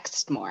group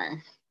text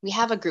more. We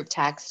have a group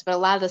text, but a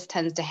lot of this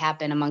tends to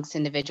happen amongst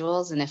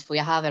individuals. And if we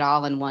have it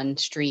all in one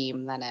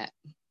stream, then it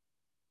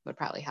would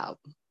probably help.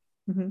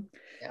 Mm-hmm.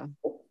 Yeah.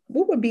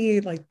 What would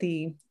be like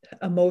the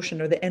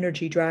emotion or the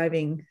energy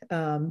driving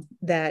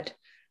that,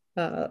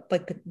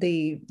 like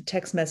the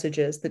text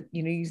messages that,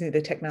 using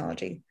the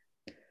technology?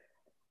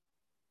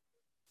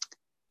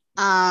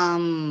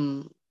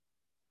 I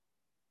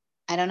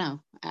don't know.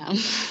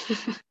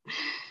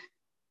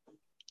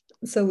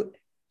 So,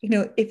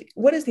 if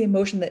what is the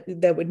emotion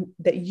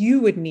that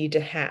you would need to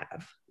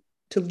have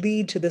to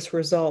lead to this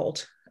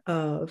result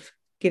of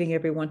getting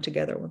everyone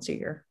together once a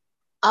year?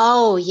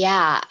 Oh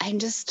yeah.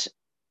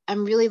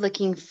 I'm really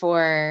looking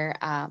for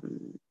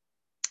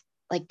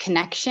like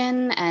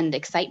connection and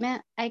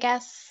excitement, I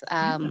guess.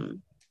 Family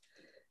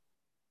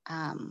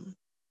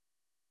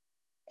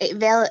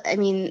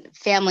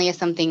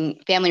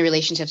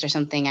relationships are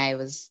something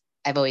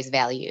I've always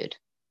valued.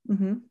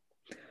 Mm-hmm.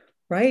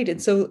 Right.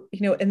 And so,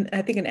 and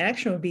I think an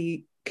action would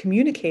be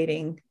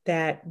communicating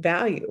that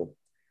value.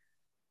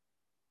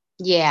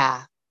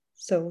 Yeah.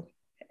 So,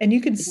 and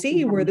you can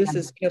see where this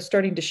is,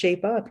 starting to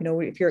shape up,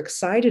 if you're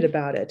excited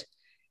about it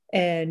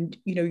and,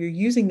 you're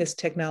using this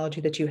technology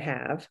that you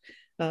have,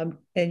 and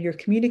you're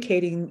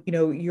communicating,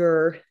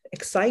 your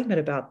excitement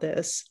about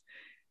this.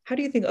 How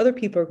do you think other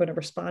people are going to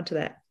respond to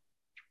that?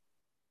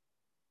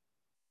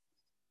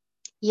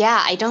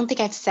 Yeah, I don't think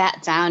I've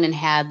sat down and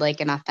had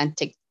like an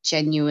authentic,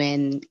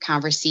 genuine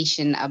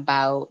conversation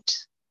about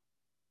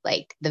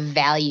like the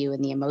value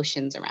and the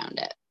emotions around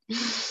it.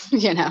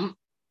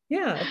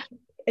 Yeah.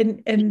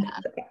 And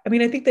I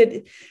mean, I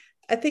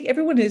think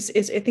everyone is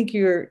I think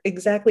you're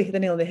exactly hit the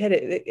nail on the head.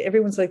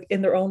 Everyone's like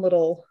in their own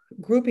little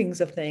groupings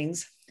of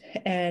things.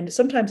 And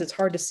sometimes it's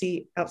hard to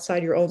see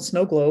outside your own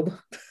snow globe.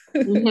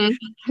 Mm-hmm.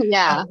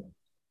 Yeah.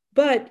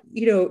 But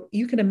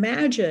you can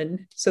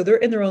imagine, so they're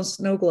in their own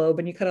snow globe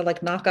and you kind of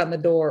like knock on the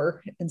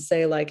door and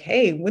say like,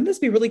 hey, wouldn't this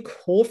be really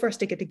cool for us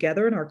to get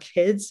together and our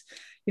kids,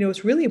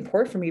 it's really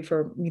important for me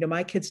for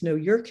my kids to know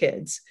your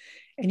kids.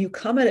 And you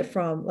come at it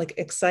from like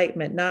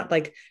excitement, not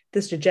like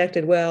this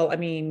dejected, well, I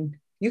mean,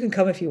 you can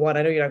come if you want,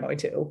 I know you're not going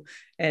to.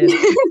 And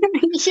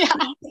yeah,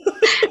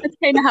 that's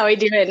kind of how I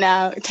do it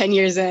now, 10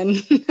 years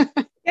in.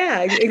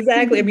 Yeah,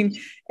 exactly. I mean,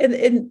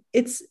 and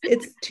it's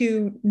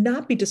to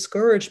not be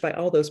discouraged by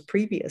all those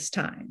previous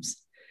times.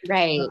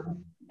 Right.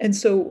 And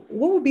so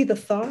what would be the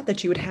thought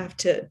that you would have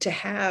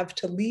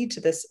to lead to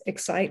this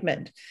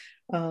excitement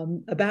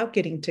about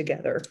getting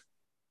together?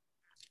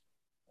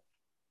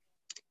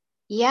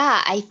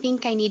 Yeah, I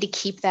think I need to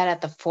keep that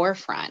at the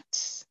forefront.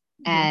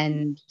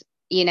 Mm-hmm.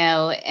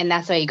 And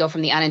that's why you go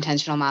from the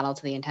unintentional model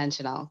to the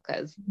intentional,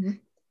 because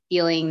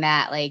feeling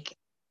that like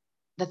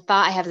the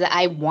thought I have is that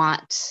I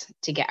want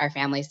to get our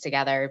families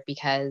together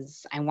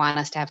because I want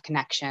us to have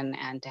connection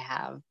and to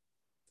have,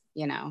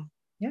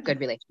 good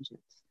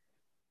relationships.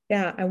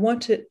 Yeah, I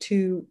want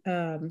to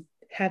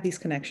have these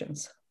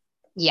connections.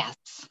 Yes.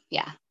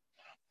 Yeah.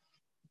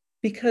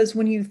 Because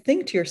when you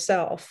think to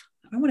yourself,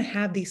 I want to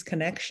have these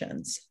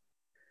connections,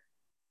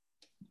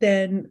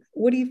 then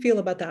what do you feel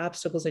about the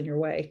obstacles in your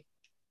way?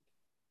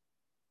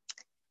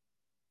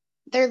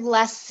 They're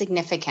less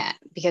significant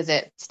because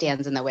it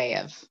stands in the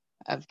way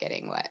of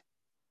getting what,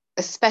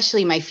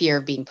 especially my fear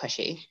of being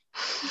pushy.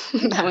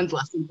 That one's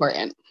less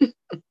important.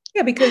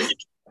 Yeah, because,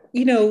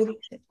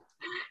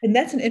 and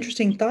that's an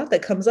interesting thought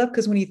that comes up,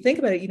 because when you think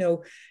about it,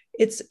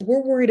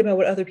 we're worried about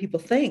what other people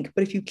think.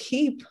 But if you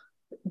keep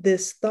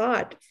this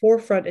thought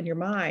forefront in your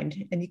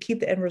mind and you keep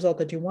the end result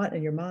that you want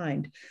in your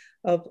mind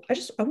of,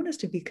 I want us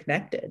to be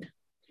connected.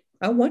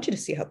 I want you to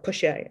see how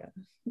pushy I am.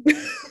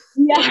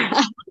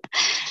 Yeah.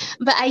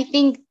 But I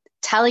think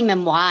telling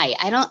them why,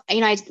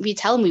 we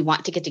tell them we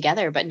want to get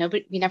together, but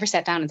we never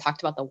sat down and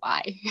talked about the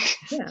why.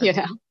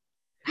 Yeah.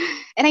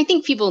 And I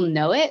think people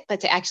know it,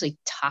 but to actually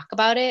talk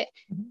about it,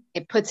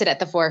 it puts it at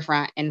the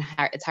forefront, and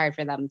it's hard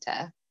for them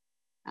to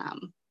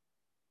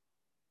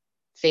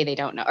say they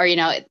don't know, or,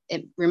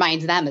 it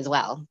reminds them as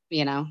well,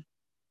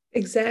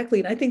 Exactly.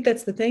 And I think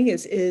that's the thing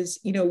is,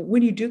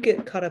 when you do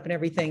get caught up in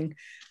everything,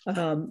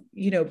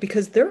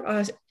 because there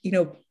are,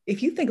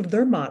 if you think of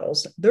their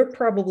models, they're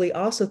probably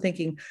also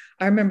thinking,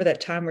 I remember that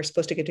time we're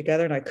supposed to get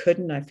together and I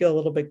couldn't, I feel a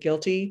little bit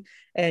guilty.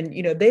 And,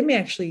 they may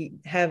actually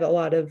have a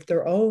lot of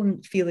their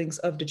own feelings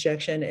of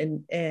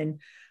dejection and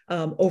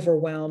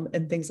overwhelm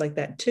and things like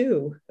that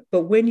too.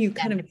 But when you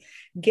kind of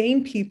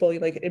gain people,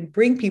 and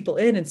bring people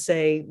in and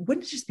say,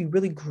 wouldn't it just be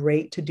really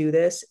great to do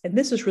this? And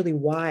this is really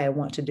why I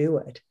want to do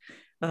it.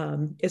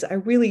 Is I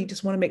really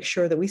just want to make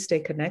sure that we stay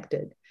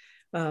connected,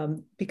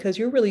 because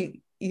you're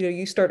really,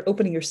 you start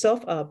opening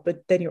yourself up,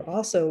 but then you're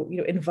also,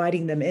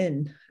 inviting them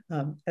in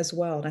as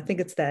well. And I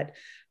think it's that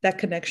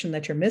connection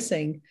that you're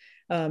missing.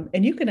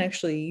 And you can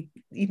actually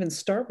even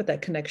start with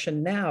that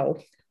connection now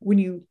when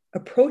you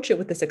approach it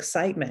with this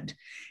excitement.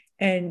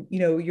 And,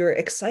 your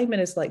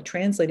excitement is like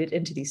translated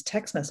into these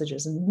text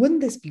messages. And wouldn't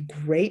this be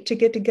great to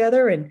get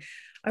together? And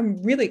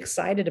I'm really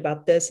excited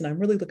about this. And I'm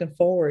really looking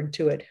forward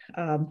to it.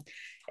 And,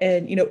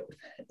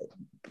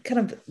 kind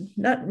of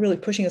not really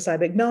pushing aside,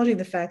 but acknowledging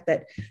the fact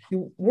that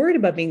you're worried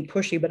about being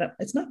pushy, but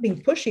it's not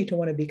being pushy to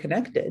want to be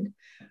connected.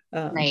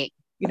 Right.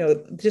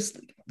 Just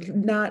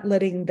not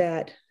letting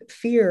that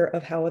fear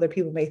of how other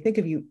people may think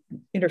of you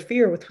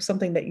interfere with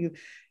something that you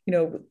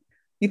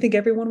think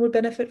everyone would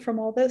benefit from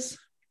all this.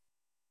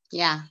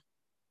 Yeah.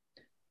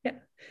 Yeah.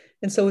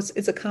 And so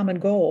it's a common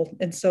goal.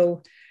 And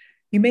so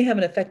you may have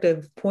an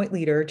effective point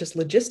leader just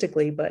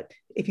logistically, but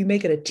if you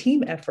make it a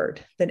team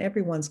effort, then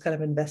everyone's kind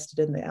of invested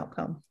in the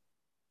outcome.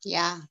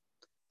 Yeah.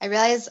 I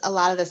realize a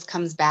lot of this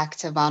comes back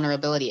to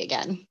vulnerability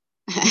again.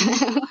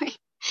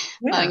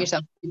 Allowing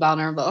yourself to be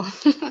vulnerable.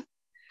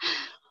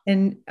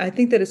 And I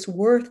think that it's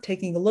worth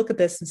taking a look at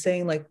this and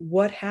saying, like,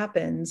 what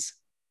happens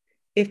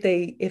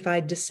if I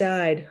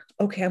decide,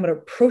 okay, I'm going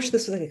to approach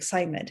this with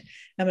excitement.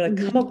 I'm going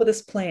to come up with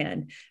this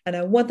plan and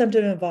I want them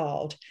to be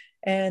involved,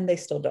 and they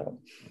still don't.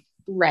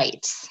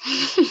 Right.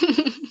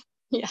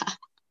 Yeah.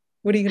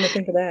 What are you going to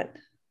think of that?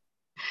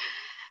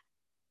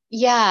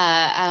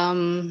 Yeah.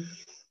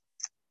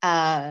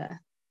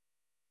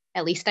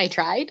 At least I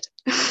tried.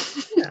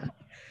 Yeah.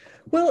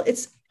 Well,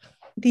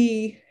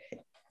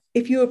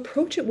 if you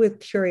approach it with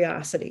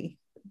curiosity,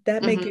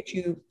 that may get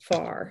you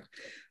far.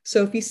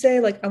 So if you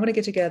say, like, I want to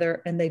get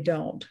together, and they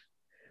don't,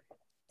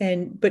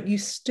 but you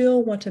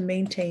still want to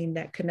maintain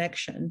that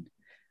connection,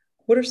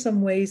 what are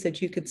some ways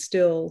that you could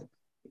still,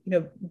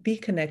 be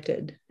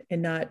connected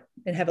and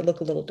have it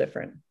look a little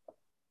different?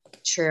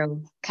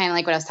 True. Kind of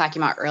like what I was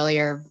talking about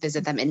earlier,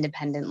 visit them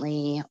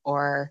independently,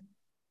 or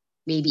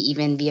maybe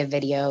even via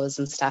videos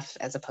and stuff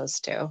as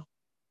opposed to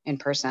in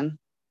person.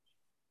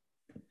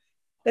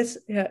 That's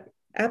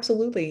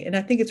absolutely. And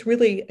I think it's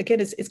really, again,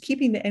 it's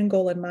keeping the end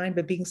goal in mind,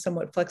 but being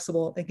somewhat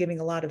flexible and giving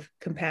a lot of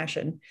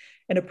compassion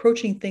and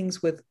approaching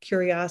things with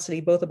curiosity,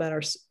 both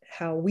about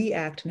how we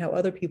act and how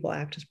other people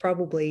act, is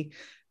probably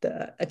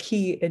a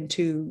key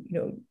into,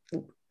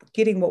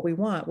 getting what we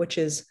want, which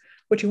is,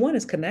 what you want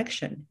is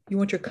connection. You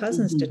want your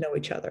cousins to know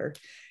each other.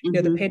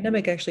 The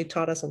pandemic actually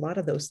taught us a lot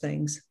of those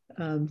things.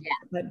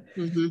 But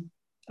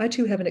I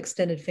too have an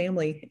extended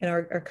family, and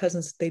our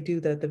cousins, they do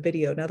the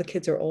video. Now the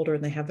kids are older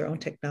and they have their own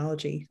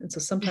technology. And so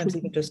sometimes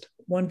even just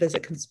one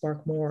visit can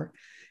spark more.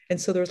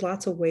 And so there's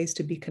lots of ways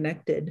to be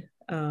connected.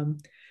 And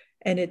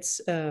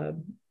it's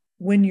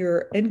when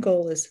your end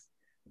goal is,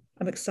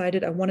 I'm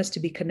excited, I want us to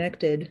be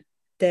connected,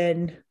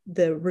 then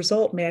the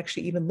result may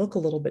actually even look a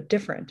little bit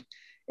different.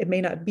 It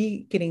may not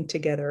be getting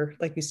together,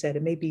 like you said,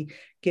 it may be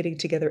getting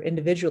together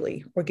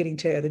individually or getting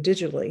together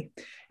digitally,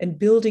 and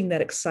building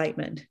that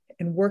excitement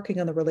and working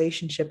on the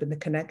relationship and the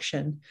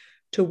connection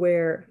to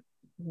where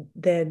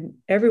then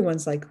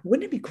everyone's like,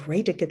 wouldn't it be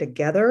great to get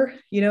together?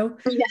 Yeah.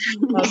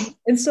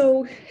 And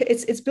so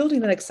it's building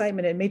that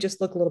excitement. It may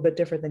just look a little bit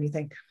different than you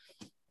think.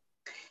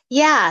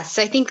 Yeah.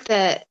 So I think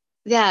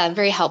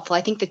very helpful.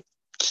 I think the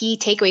key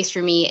takeaways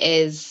for me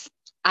is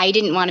I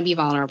didn't want to be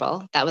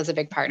vulnerable. That was a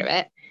big part of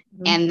it.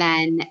 And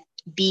then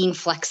being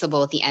flexible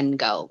with the end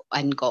goal.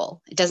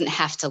 It doesn't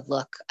have to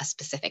look a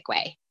specific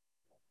way.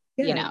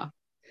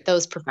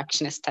 Those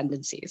perfectionist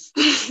tendencies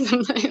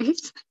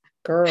sometimes.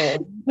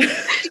 Girl.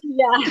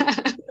 Yeah.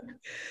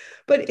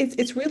 But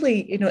it's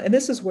really, and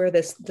this is where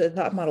the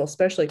thought model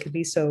especially can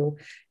be so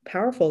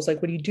powerful. Is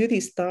like when you do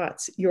these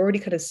thoughts, you're already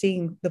kind of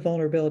seeing the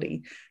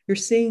vulnerability. You're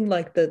seeing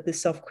like the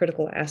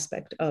self-critical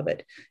aspect of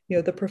it,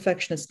 the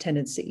perfectionist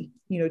tendency,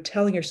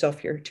 telling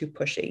yourself you're too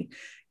pushy,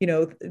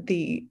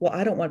 well,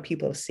 I don't want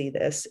people to see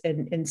this.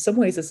 And in some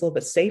ways it's a little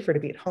bit safer to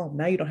be at home.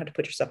 Now you don't have to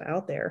put yourself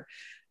out there.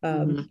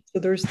 So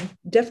there's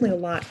definitely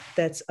a lot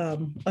that's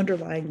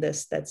underlying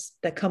this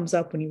that comes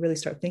up when you really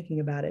start thinking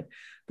about it.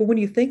 But when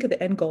you think of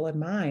the end goal in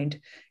mind,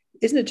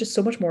 isn't it just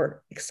so much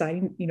more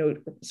exciting,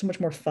 so much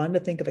more fun to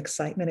think of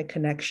excitement and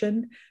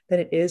connection than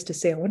it is to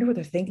say, I wonder what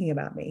they're thinking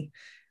about me.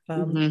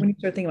 When you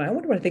start thinking about, I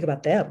wonder what I think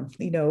about them,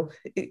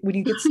 when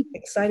you get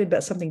excited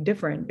about something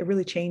different, it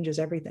really changes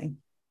everything.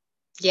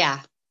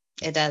 Yeah,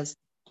 it does.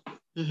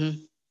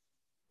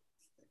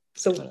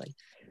 So totally.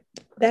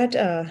 That,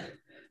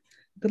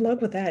 good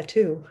luck with that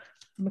too.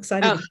 I'm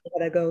excited to see how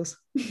that goes.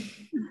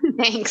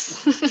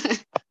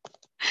 Thanks.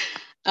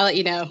 I'll let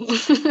you know.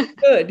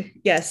 Good.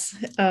 Yes.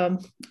 All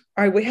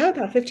right. We have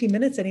about 15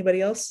 minutes.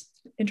 Anybody else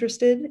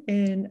interested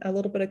in a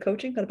little bit of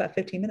coaching? Got about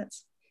 15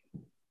 minutes.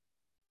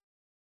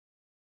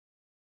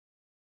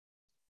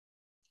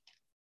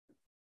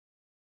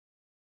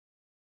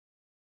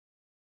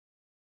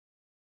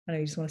 I know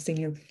you just want to see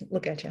you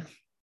look at you.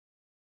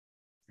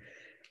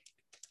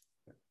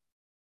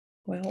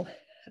 Well,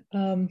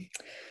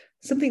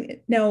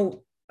 something now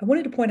I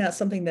wanted to point out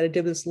something that I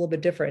did was a little bit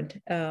different,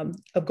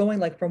 of going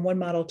like from one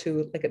model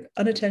to like an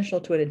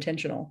unintentional to an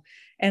intentional.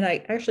 And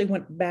I actually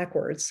went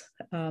backwards.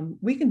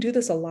 We can do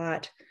this a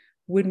lot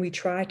when we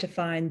try to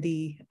find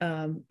the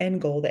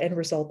end goal, the end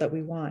result that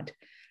we want.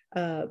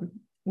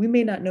 We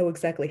may not know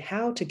exactly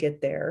how to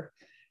get there,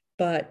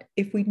 but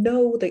if we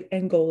know the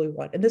end goal we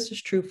want, and this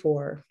is true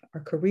for our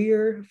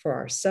career, for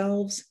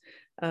ourselves,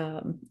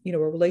 a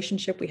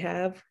relationship we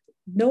have,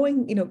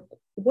 knowing,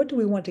 what do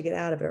we want to get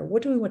out of it? Or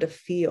what do we want to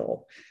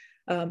feel?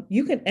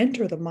 You can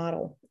enter the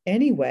model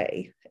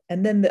anyway,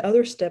 and then the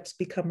other steps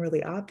become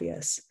really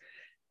obvious.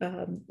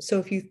 So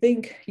if you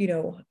think,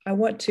 I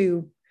want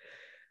to,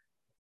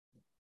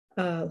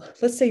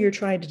 let's say you're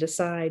trying to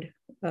decide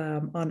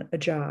on a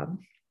job.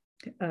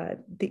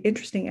 The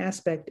interesting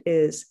aspect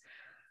is,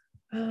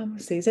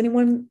 let's see, is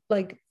anyone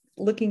like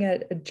looking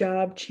at a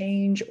job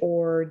change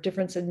or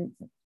difference in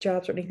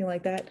jobs or anything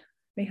like that? It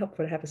may help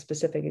to have a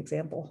specific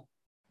example.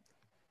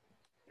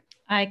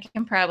 I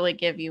can probably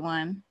give you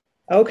one.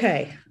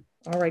 Okay.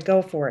 All right,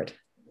 go for it.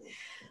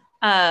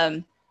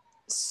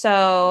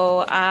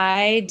 So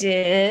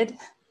I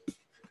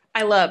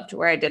loved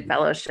where I did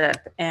fellowship,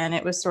 and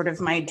it was sort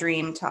of my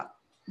dream to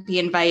be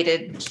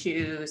invited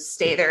to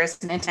stay there as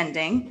an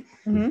attending.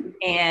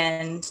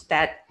 And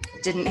that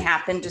didn't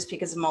happen just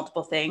because of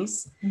multiple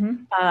things.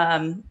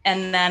 And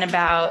then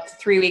about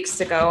 3 weeks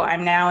ago,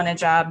 I'm now in a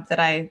job that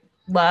I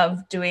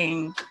love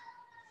doing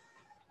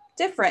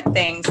different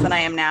things than I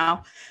am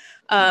now.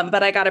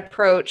 But I got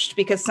approached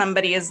because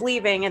somebody is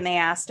leaving and they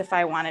asked if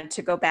I wanted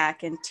to go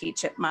back and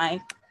teach at my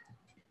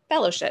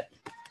fellowship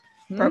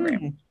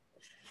program.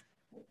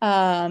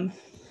 And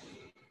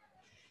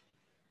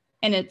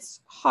it's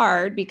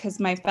hard because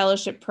my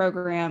fellowship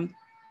program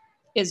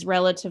is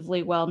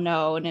relatively well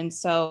known. And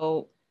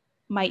so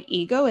my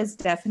ego is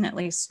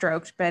definitely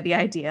stroked by the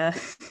idea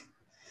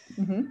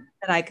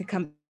that I could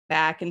come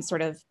back and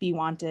sort of be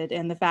wanted.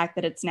 And the fact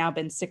that it's now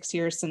been 6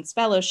 years since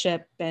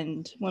fellowship.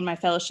 And when my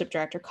fellowship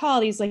director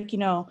called, he's like,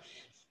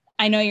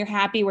 I know you're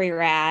happy where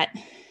you're at,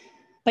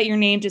 but your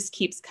name just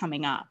keeps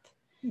coming up.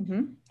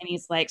 And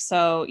he's like,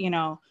 so,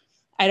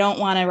 I don't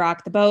want to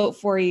rock the boat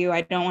for you.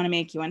 I don't want to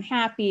make you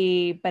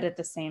unhappy, but at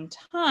the same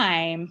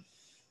time,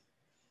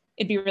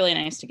 it'd be really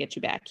nice to get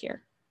you back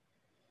here.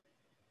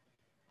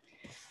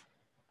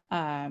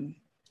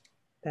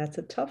 That's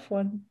a tough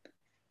one.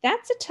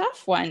 That's a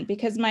tough one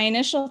because my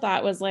initial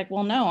thought was like,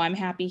 well, no, I'm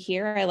happy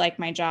here. I like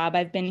my job.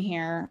 I've been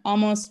here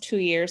almost 2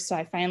 years. So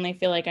I finally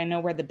feel like I know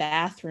where the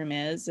bathroom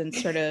is and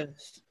sort of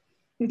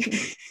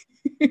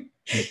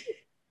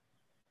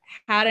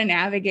how to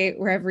navigate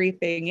where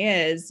everything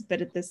is.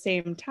 But at the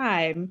same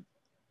time,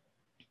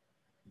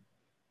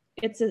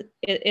 it's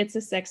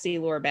a sexy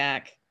lure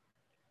back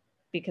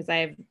because I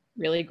have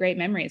really great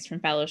memories from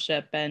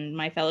fellowship, and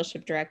my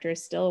fellowship director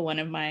is still one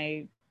of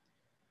my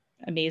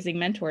amazing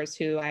mentors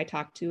who I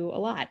talk to a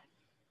lot.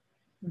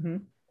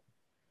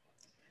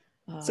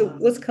 So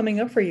what's coming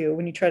up for you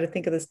when you try to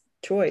think of this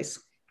choice?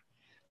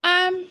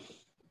 I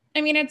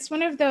mean, it's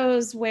one of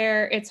those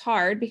where it's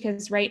hard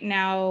because right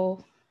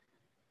now,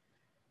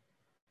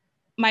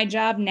 my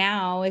job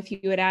now, if you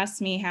would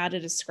ask me how to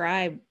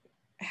describe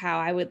how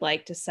I would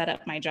like to set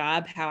up my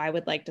job, how I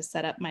would like to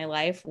set up my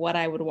life, what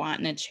I would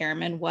want in a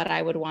chairman, what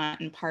I would want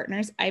in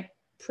partners, I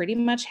pretty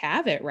much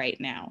have it right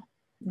now.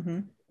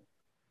 So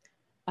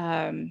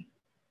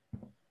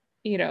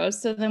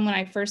then when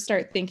I first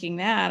start thinking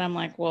that, I'm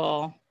like,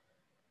 well,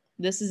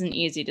 this is an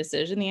easy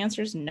decision. The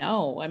answer is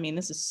no. I mean,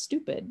 this is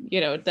stupid,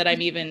 that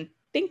I'm even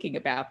thinking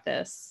about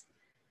this.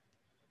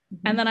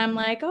 And then I'm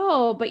like,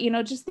 oh, but,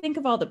 just think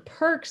of all the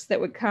perks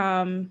that would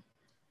come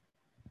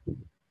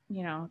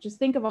just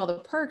think of all the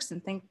perks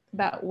and think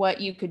about what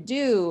you could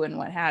do and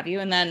what have you.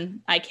 And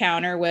then I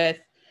counter with,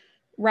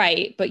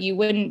 right, but you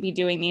wouldn't be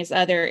doing these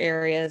other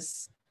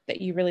areas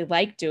that you really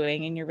like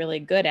doing and you're really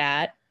good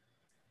at.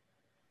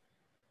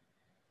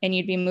 And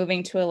you'd be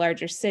moving to a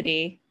larger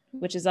city,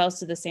 which is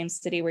also the same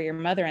city where your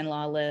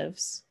mother-in-law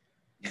lives.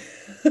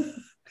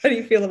 How do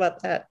you feel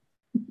about that?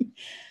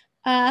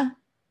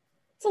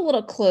 It's a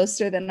little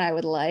closer than I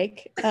would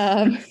like.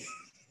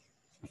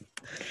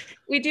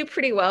 We do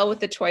pretty well with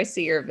the twice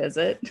a year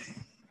visit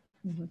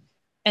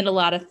and a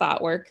lot of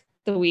thought work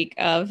the week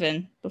of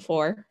and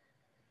before.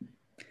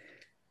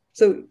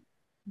 So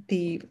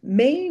the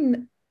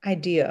main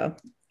idea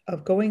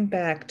of going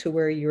back to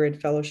where you're in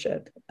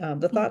fellowship,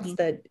 the thoughts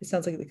that it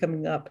sounds like they're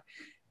coming up,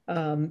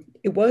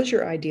 it was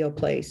your ideal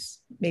place,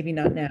 maybe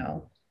not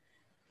now.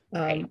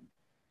 Right.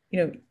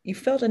 You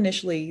felt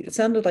initially, it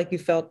sounded like you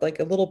felt like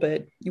a little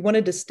bit, you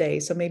wanted to stay.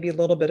 So maybe a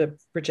little bit of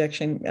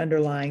rejection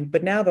underlying,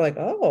 but now they're like,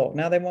 oh,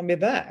 now they want me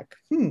back.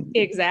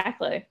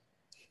 Exactly.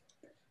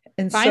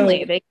 And finally,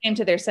 so, they came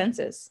to their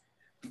senses.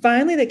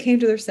 Finally, they came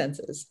to their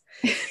senses.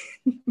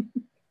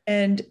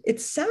 And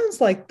it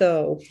sounds like,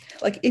 though,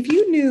 like if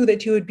you knew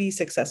that you would be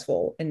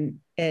successful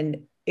and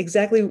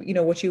exactly,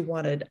 what you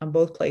wanted on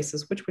both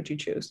places, which would you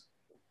choose?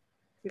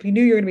 If you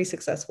knew you were going to be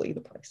successful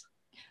either place.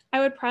 I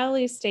would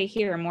probably stay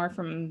here more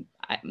from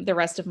the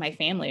rest of my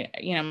family.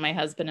 My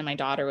husband and my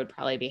daughter would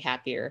probably be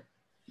happier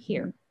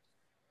here,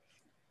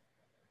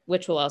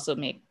 which will also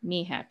make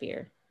me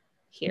happier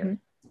here.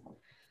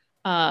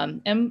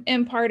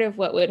 And part of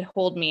what would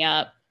hold me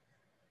up,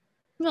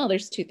 well,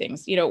 there's two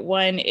things.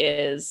 One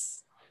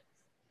is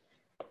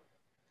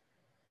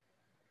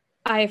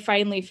I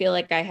finally feel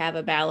like I have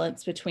a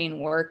balance between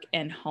work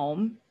and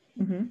home.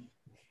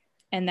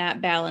 And that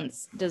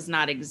balance does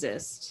not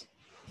exist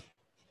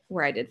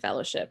where I did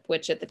fellowship,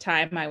 which at the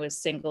time I was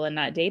single and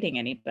not dating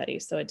anybody.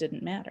 So it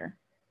didn't matter.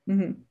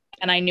 And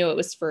I knew it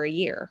was for a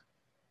year.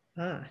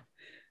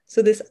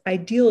 So this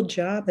ideal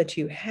job that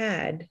you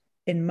had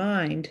in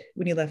mind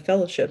when you left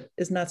fellowship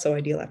is not so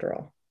ideal after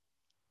all.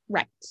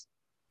 Right.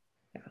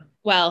 Yeah.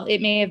 Well,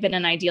 it may have been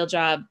an ideal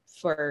job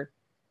for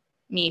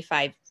me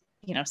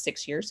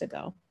 6 years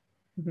ago.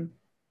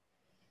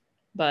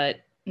 But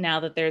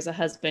now that there's a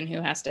husband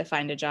who has to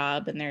find a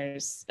job and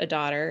there's a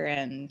daughter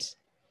and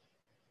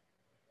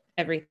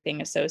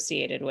everything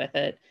associated with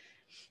it,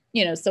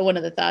 so one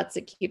of the thoughts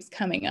that keeps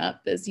coming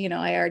up is,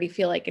 I already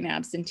feel like an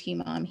absentee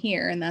mom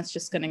here, and that's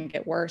just going to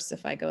get worse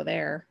if I go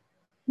there.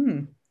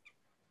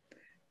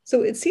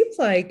 So it seems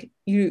like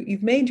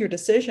you've made your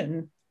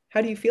decision.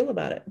 How do you feel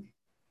about it?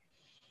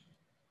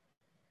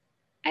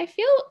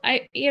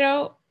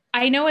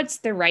 I know it's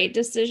the right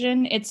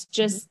decision. It's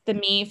just the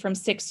me from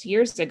 6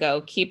 years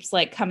ago keeps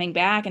like coming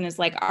back and is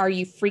like, are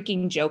you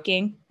freaking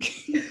joking?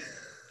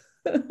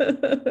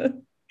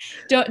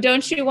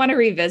 Don't you want to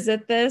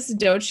revisit this?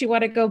 Don't you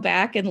want to go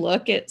back and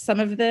look at some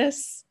of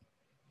this?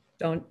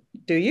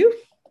 Do you?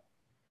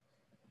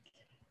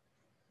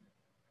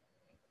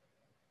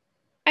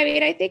 I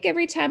mean, I think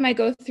every time I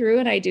go through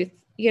and I do,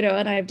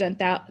 and I've done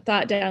thought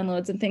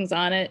downloads and things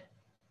on it,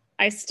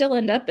 I still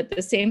end up at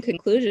the same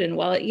conclusion.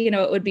 While,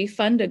 it would be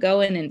fun to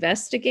go and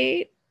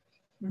investigate,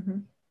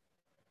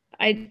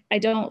 I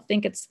don't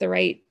think it's the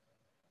right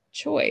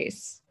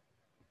choice.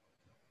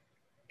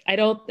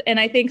 And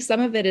I think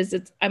some of it is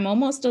I'm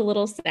almost a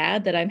little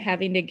sad that I'm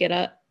having to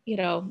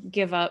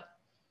give up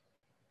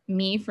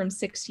me from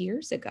 6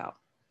 years ago.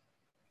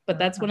 But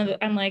that's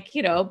I'm like,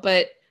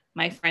 but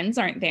my friends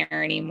aren't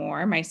there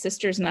anymore. My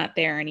sister's not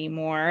there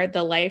anymore.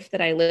 The life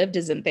that I lived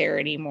isn't there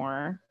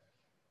anymore.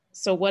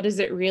 So what is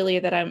it really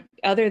that I'm,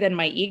 other than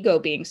my ego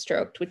being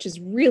stroked, which is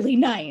really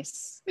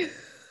nice?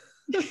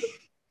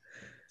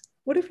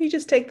 What if you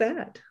just take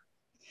that?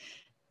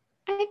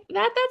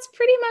 That's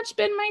pretty much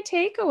been my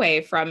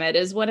takeaway from it,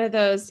 is one of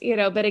those,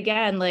 but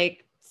again,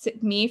 like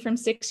me from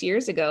 6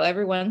 years ago,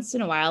 every once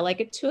in a while,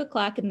 like at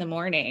 2:00 in the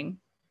morning,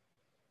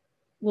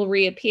 will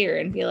reappear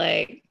and be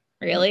like,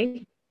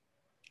 really?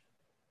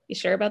 You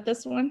sure about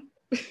this one?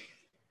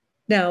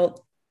 Now,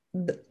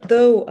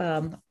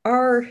 though,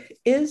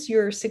 is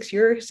your 6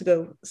 years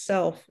ago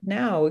self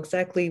now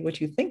exactly what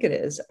you think it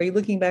is? Are you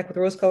looking back with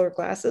rose-colored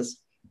glasses?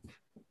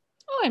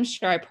 Oh, I'm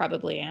sure I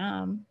probably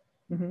am.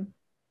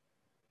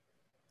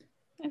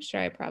 I'm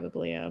sure I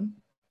probably am.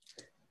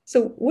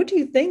 So what do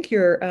you think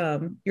your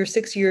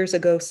 6 years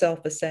ago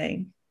self is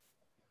saying?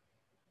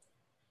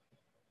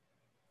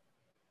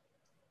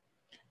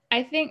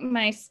 I think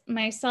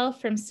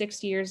myself from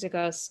 6 years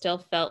ago still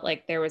felt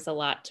like there was a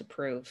lot to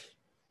prove,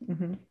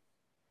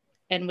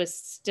 and was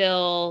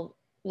still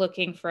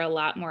looking for a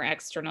lot more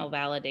external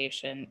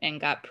validation, and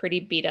got pretty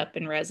beat up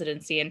in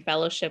residency, and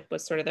fellowship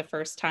was sort of the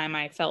first time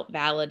I felt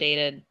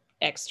validated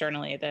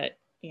externally that,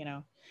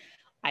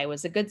 I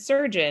was a good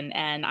surgeon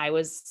and I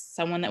was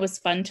someone that was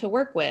fun to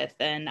work with.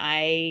 And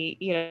I,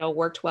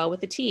 worked well with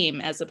the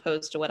team, as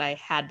opposed to what I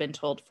had been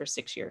told for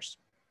 6 years,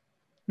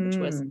 which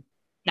was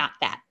not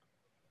that.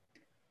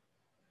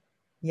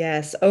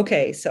 Yes.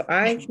 Okay. So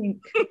I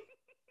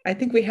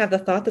think we have the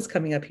thought that's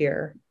coming up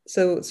here.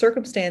 So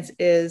circumstance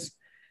is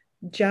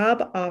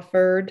job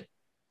offered,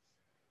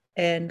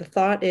 and the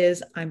thought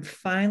is, I'm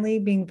finally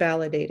being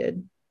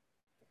validated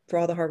for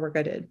all the hard work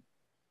I did.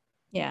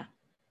 Yeah.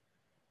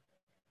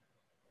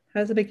 How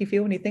does it make you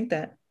feel when you think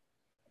that?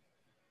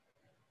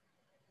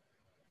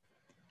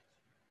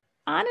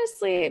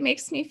 Honestly, it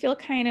makes me feel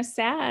kind of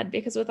sad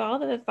because with all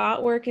the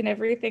thought work and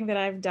everything that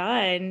I've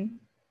done,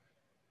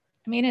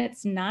 I mean,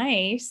 it's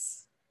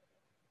nice,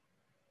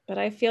 but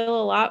I feel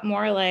a lot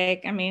more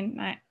like, I mean,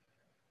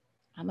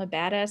 I'm a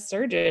badass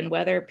surgeon,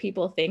 whether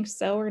people think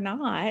so or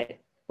not,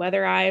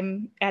 whether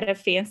I'm at a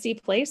fancy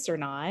place or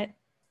not.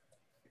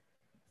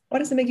 Why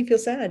does it make you feel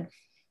sad?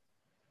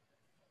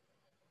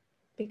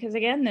 Because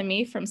again, the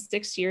me from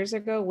 6 years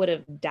ago would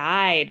have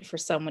died for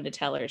someone to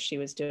tell her she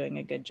was doing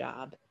a good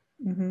job.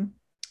 Mm-hmm.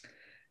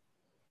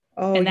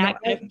 Oh, and that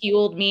kind of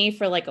fueled me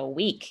for like a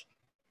week.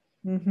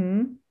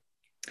 Mm-hmm.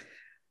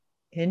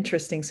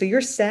 Interesting. So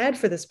you're sad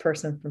for this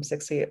person from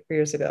 6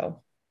 years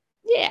ago.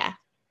 Yeah.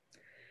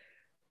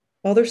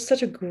 Well, there's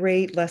such a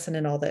great lesson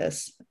in all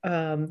this.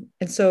 And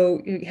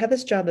so you have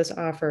this job that's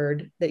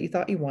offered that you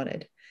thought you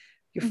wanted.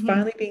 You're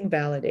finally being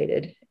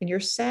validated, and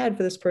you're sad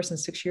for this person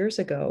 6 years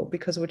ago,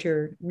 because what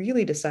you're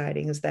really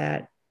deciding is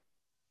that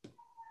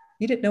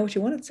you didn't know what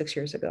you wanted 6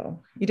 years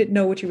ago. You didn't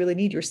know what you really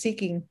need. You're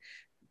seeking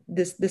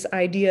this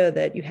idea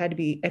that you had to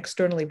be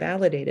externally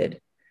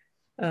validated.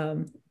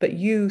 But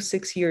you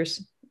 6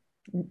 years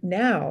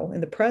now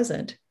in the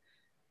present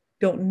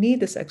don't need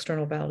this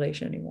external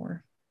validation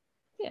anymore.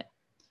 Yeah.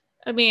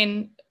 I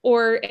mean,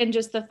 and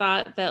just the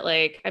thought that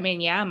like, I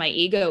mean, yeah, my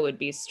ego would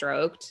be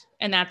stroked,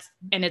 and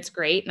it's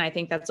great. And I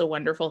think that's a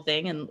wonderful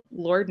thing. And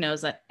Lord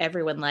knows that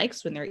everyone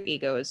likes when their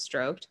ego is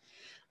stroked.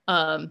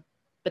 But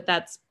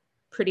that's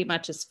pretty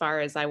much as far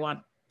as I want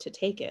to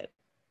take it.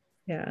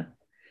 Yeah.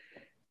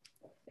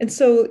 And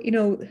so,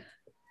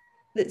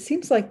 it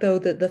seems like though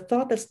that the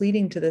thought that's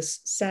leading to this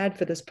sad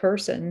for this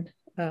person,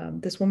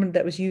 this woman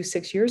that was you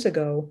 6 years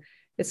ago,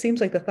 it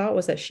seems like the thought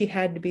was that she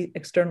had to be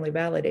externally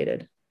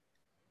validated.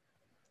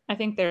 I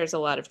think there's a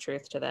lot of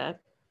truth to that.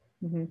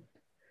 Mm-hmm.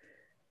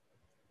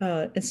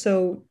 And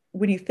so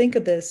when you think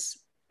of this,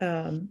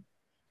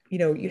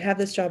 you have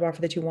this job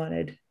offer that you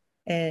wanted,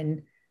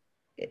 and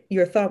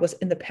your thought was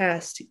in the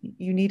past,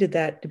 you needed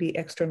that to be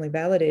externally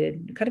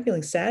validated. You're kind of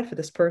feeling sad for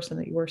this person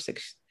that you were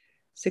six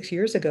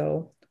years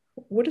ago.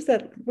 What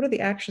are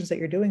the actions that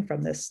you're doing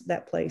from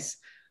that place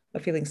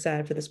of feeling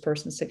sad for this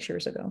person 6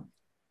 years ago?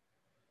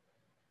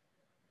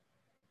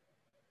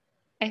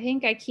 I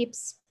think I keep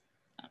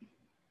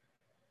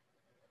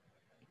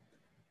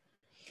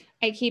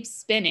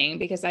spinning,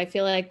 because I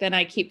feel like then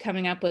I keep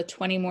coming up with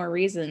 20 more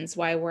reasons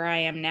why where I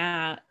am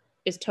now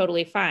is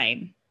totally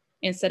fine,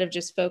 instead of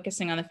just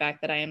focusing on the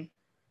fact that I am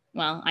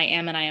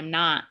and I am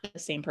not the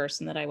same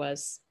person that I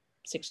was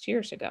 6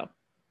 years ago.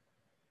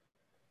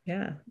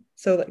 Yeah.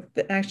 So like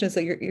the action is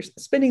that you're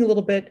spinning a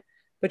little bit,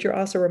 but you're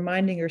also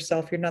reminding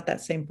yourself you're not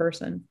that same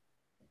person.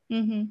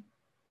 Mm-hmm.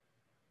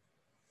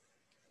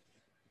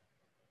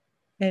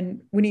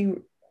 And when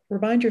you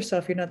remind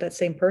yourself you're not that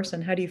same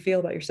person, how do you feel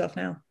about yourself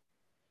now?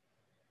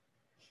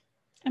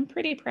 I'm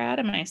pretty proud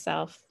of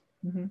myself.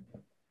 Mm-hmm.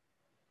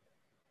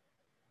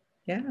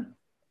 Yeah.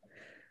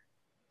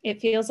 It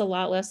feels a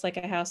lot less like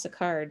a house of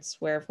cards,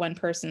 where if one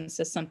person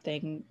says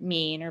something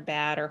mean or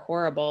bad or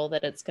horrible,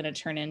 that it's going to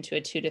turn into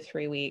a 2 to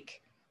 3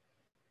 week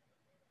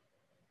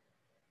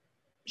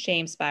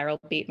shame spiral,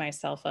 beat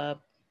myself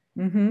up.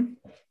 Mm-hmm.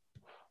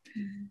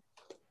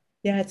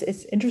 Yeah,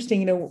 it's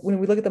interesting. When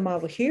we look at the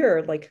model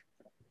here, like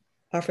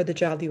offer the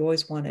job you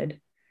always wanted,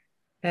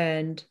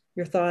 and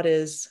your thought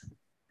is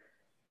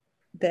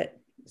that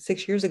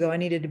 6 years ago I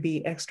needed to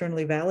be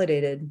externally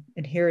validated,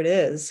 and here it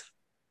is.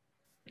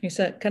 You're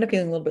kind of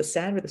feeling a little bit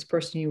sad for this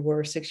person you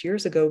were 6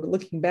 years ago, but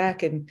looking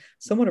back and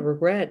somewhat of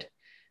regret.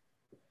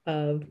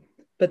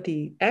 But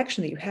the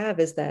action that you have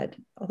is that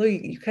although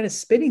you're kind of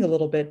spinning a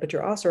little bit, but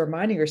you're also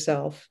reminding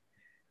yourself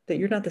that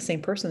you're not the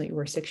same person that you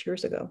were 6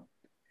 years ago.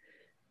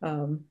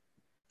 And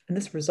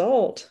this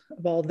result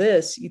of all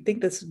this, you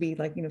think this would be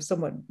like,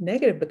 somewhat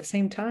negative, but at the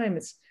same time,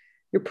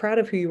 you're proud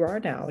of who you are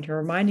now, and you're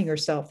reminding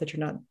yourself that you're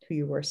not who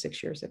you were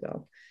 6 years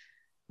ago.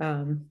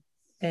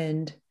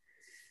 And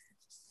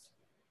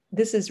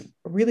this is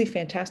really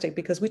fantastic,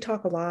 because we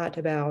talk a lot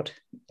about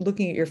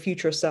looking at your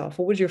future self.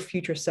 What would your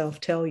future self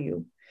tell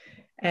you?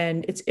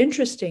 And it's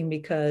interesting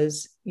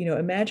because,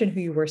 imagine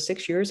who you were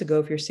 6 years ago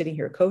if you're sitting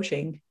here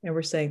coaching and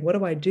we're saying,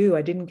 what do?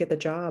 I didn't get the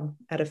job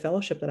at a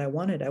fellowship that I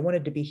wanted. I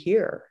wanted to be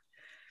here.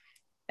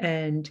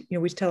 And,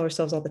 we tell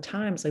ourselves all the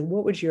time, it's like,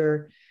 what would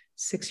your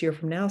 6 year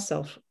from now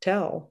self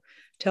tell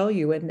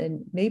you? And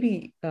then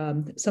maybe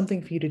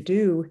something for you to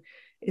do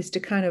is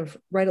to kind of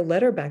write a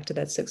letter back to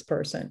that sixth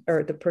person,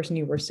 or the person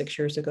you were 6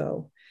 years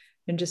ago,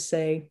 and just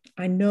say,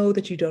 I know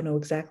that you don't know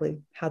exactly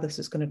how this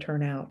is going to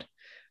turn out,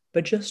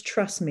 but just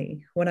trust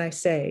me when I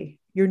say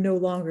you're no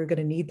longer going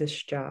to need this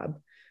job.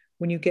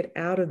 When you get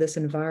out of this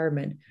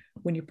environment,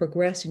 when you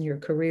progress in your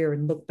career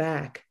and look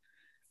back,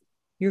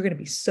 you're going to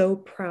be so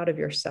proud of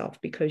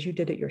yourself because you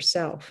did it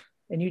yourself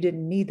and you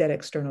didn't need that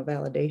external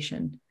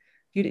validation.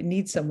 You didn't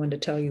need someone to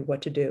tell you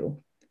what to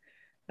do.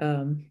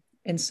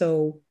 And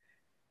so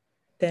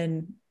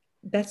then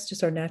that's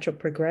just our natural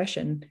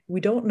progression.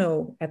 We don't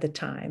know at the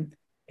time.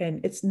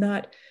 And it's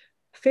not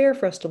fair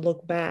for us to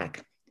look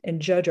back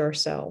and judge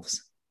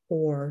ourselves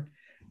or,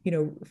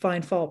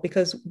 find fault,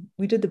 because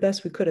we did the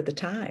best we could at the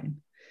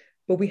time.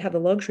 But we have the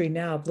luxury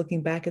now of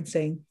looking back and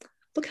saying,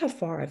 look how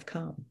far I've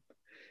come.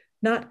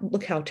 Not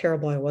look how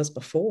terrible I was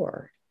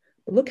before,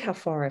 but look how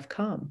far I've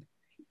come.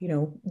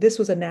 This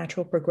was a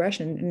natural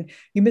progression, and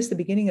you missed the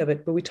beginning of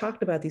it, but we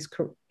talked about these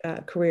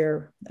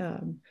career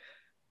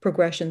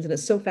progressions. And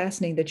it's so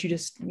fascinating that you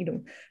just,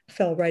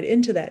 fell right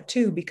into that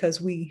too,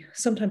 because we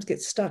sometimes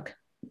get stuck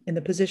in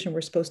the position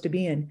we're supposed to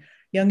be in.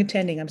 Young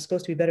attending, I'm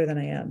supposed to be better than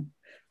I am.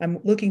 I'm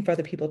looking for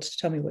other people to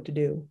tell me what to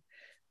do.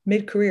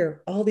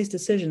 Mid-career, all these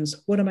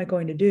decisions, what am I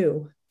going to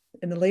do?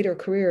 And the later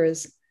career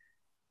is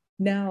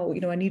now,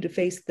 I need to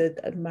face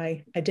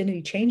my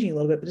identity changing a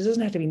little bit, but it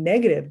doesn't have to be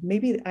negative.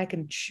 Maybe I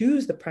can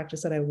choose the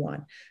practice that I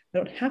want. I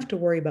don't have to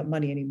worry about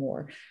money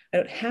anymore. I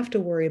don't have to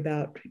worry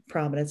about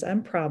prominence.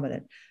 I'm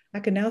prominent. I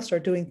can now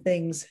start doing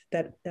things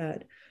that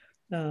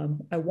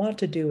I want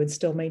to do and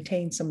still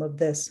maintain some of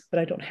this, but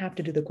I don't have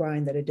to do the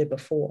grind that I did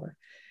before.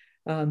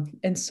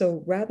 And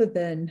so rather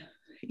than,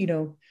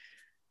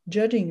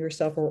 judging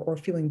yourself or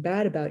feeling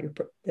bad about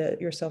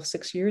yourself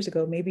 6 years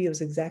ago, maybe it was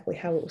exactly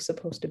how it was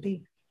supposed to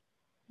be.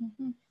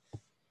 Mm-hmm.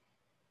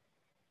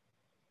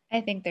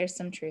 I think there's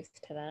some truth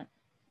to that.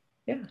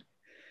 Yeah.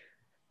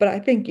 But I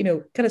think,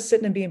 kind of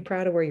sitting and being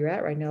proud of where you're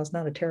at right now is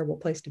not a terrible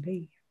place to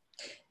be.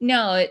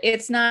 No,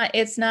 it's not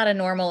a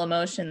normal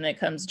emotion that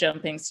comes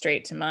jumping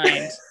straight to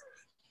mind.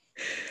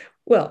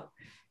 Well,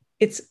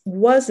 it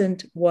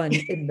wasn't one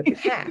in the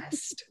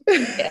past.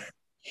 Yeah.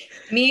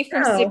 Me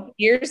from 6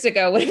 years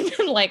ago would have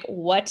been like,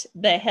 what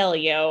the hell,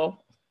 yo?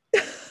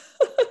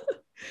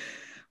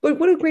 But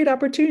what a great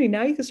opportunity.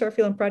 Now you can start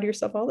feeling proud of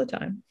yourself all the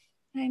time.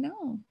 I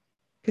know.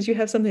 Because you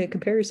have something to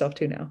compare yourself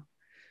to now.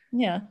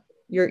 Yeah.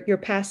 Your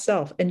past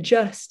self. And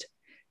just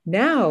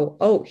now,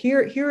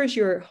 here is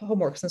your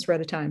homework since we're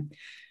out of time.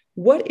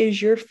 What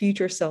is your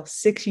future self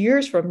 6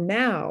 years from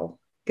now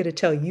going to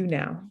tell you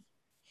now?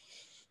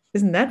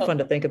 Isn't that fun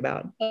to think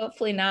about?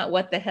 Hopefully not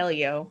what the hell,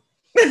 yo.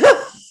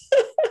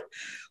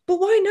 But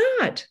why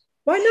not?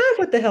 Why not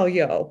what the hell,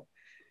 yo?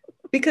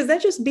 Because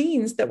that just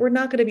means that we're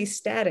not going to be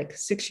static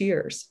 6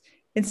 years.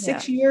 In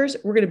 6 years,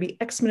 we're going to be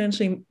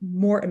exponentially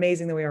more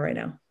amazing than we are right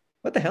now.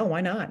 What the hell?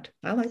 Why not?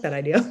 I like that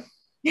idea.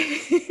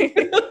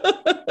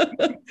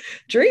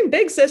 Dream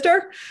big,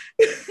 sister.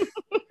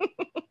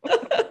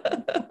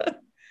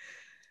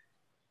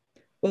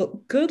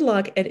 Well, good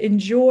luck and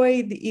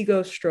enjoy the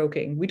ego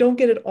stroking. We don't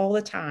get it all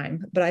the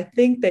time, but I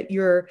think that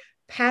your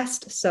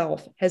past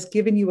self has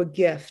given you a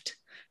gift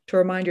to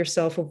remind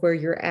yourself of where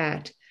you're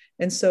at.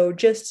 And so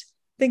just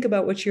think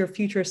about what your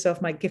future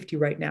self might gift you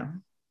right now.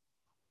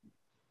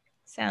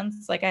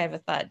 Sounds like I have a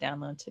thought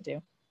download to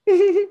do.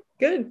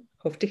 Good.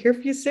 Hope to hear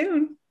from you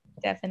soon.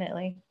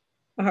 Definitely.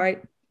 All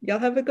right. Y'all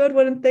have a good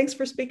one. And thanks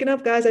for speaking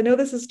up, guys. I know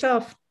this is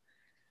tough.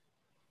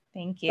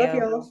 Thank you. Love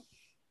y'all.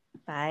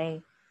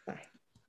 Bye.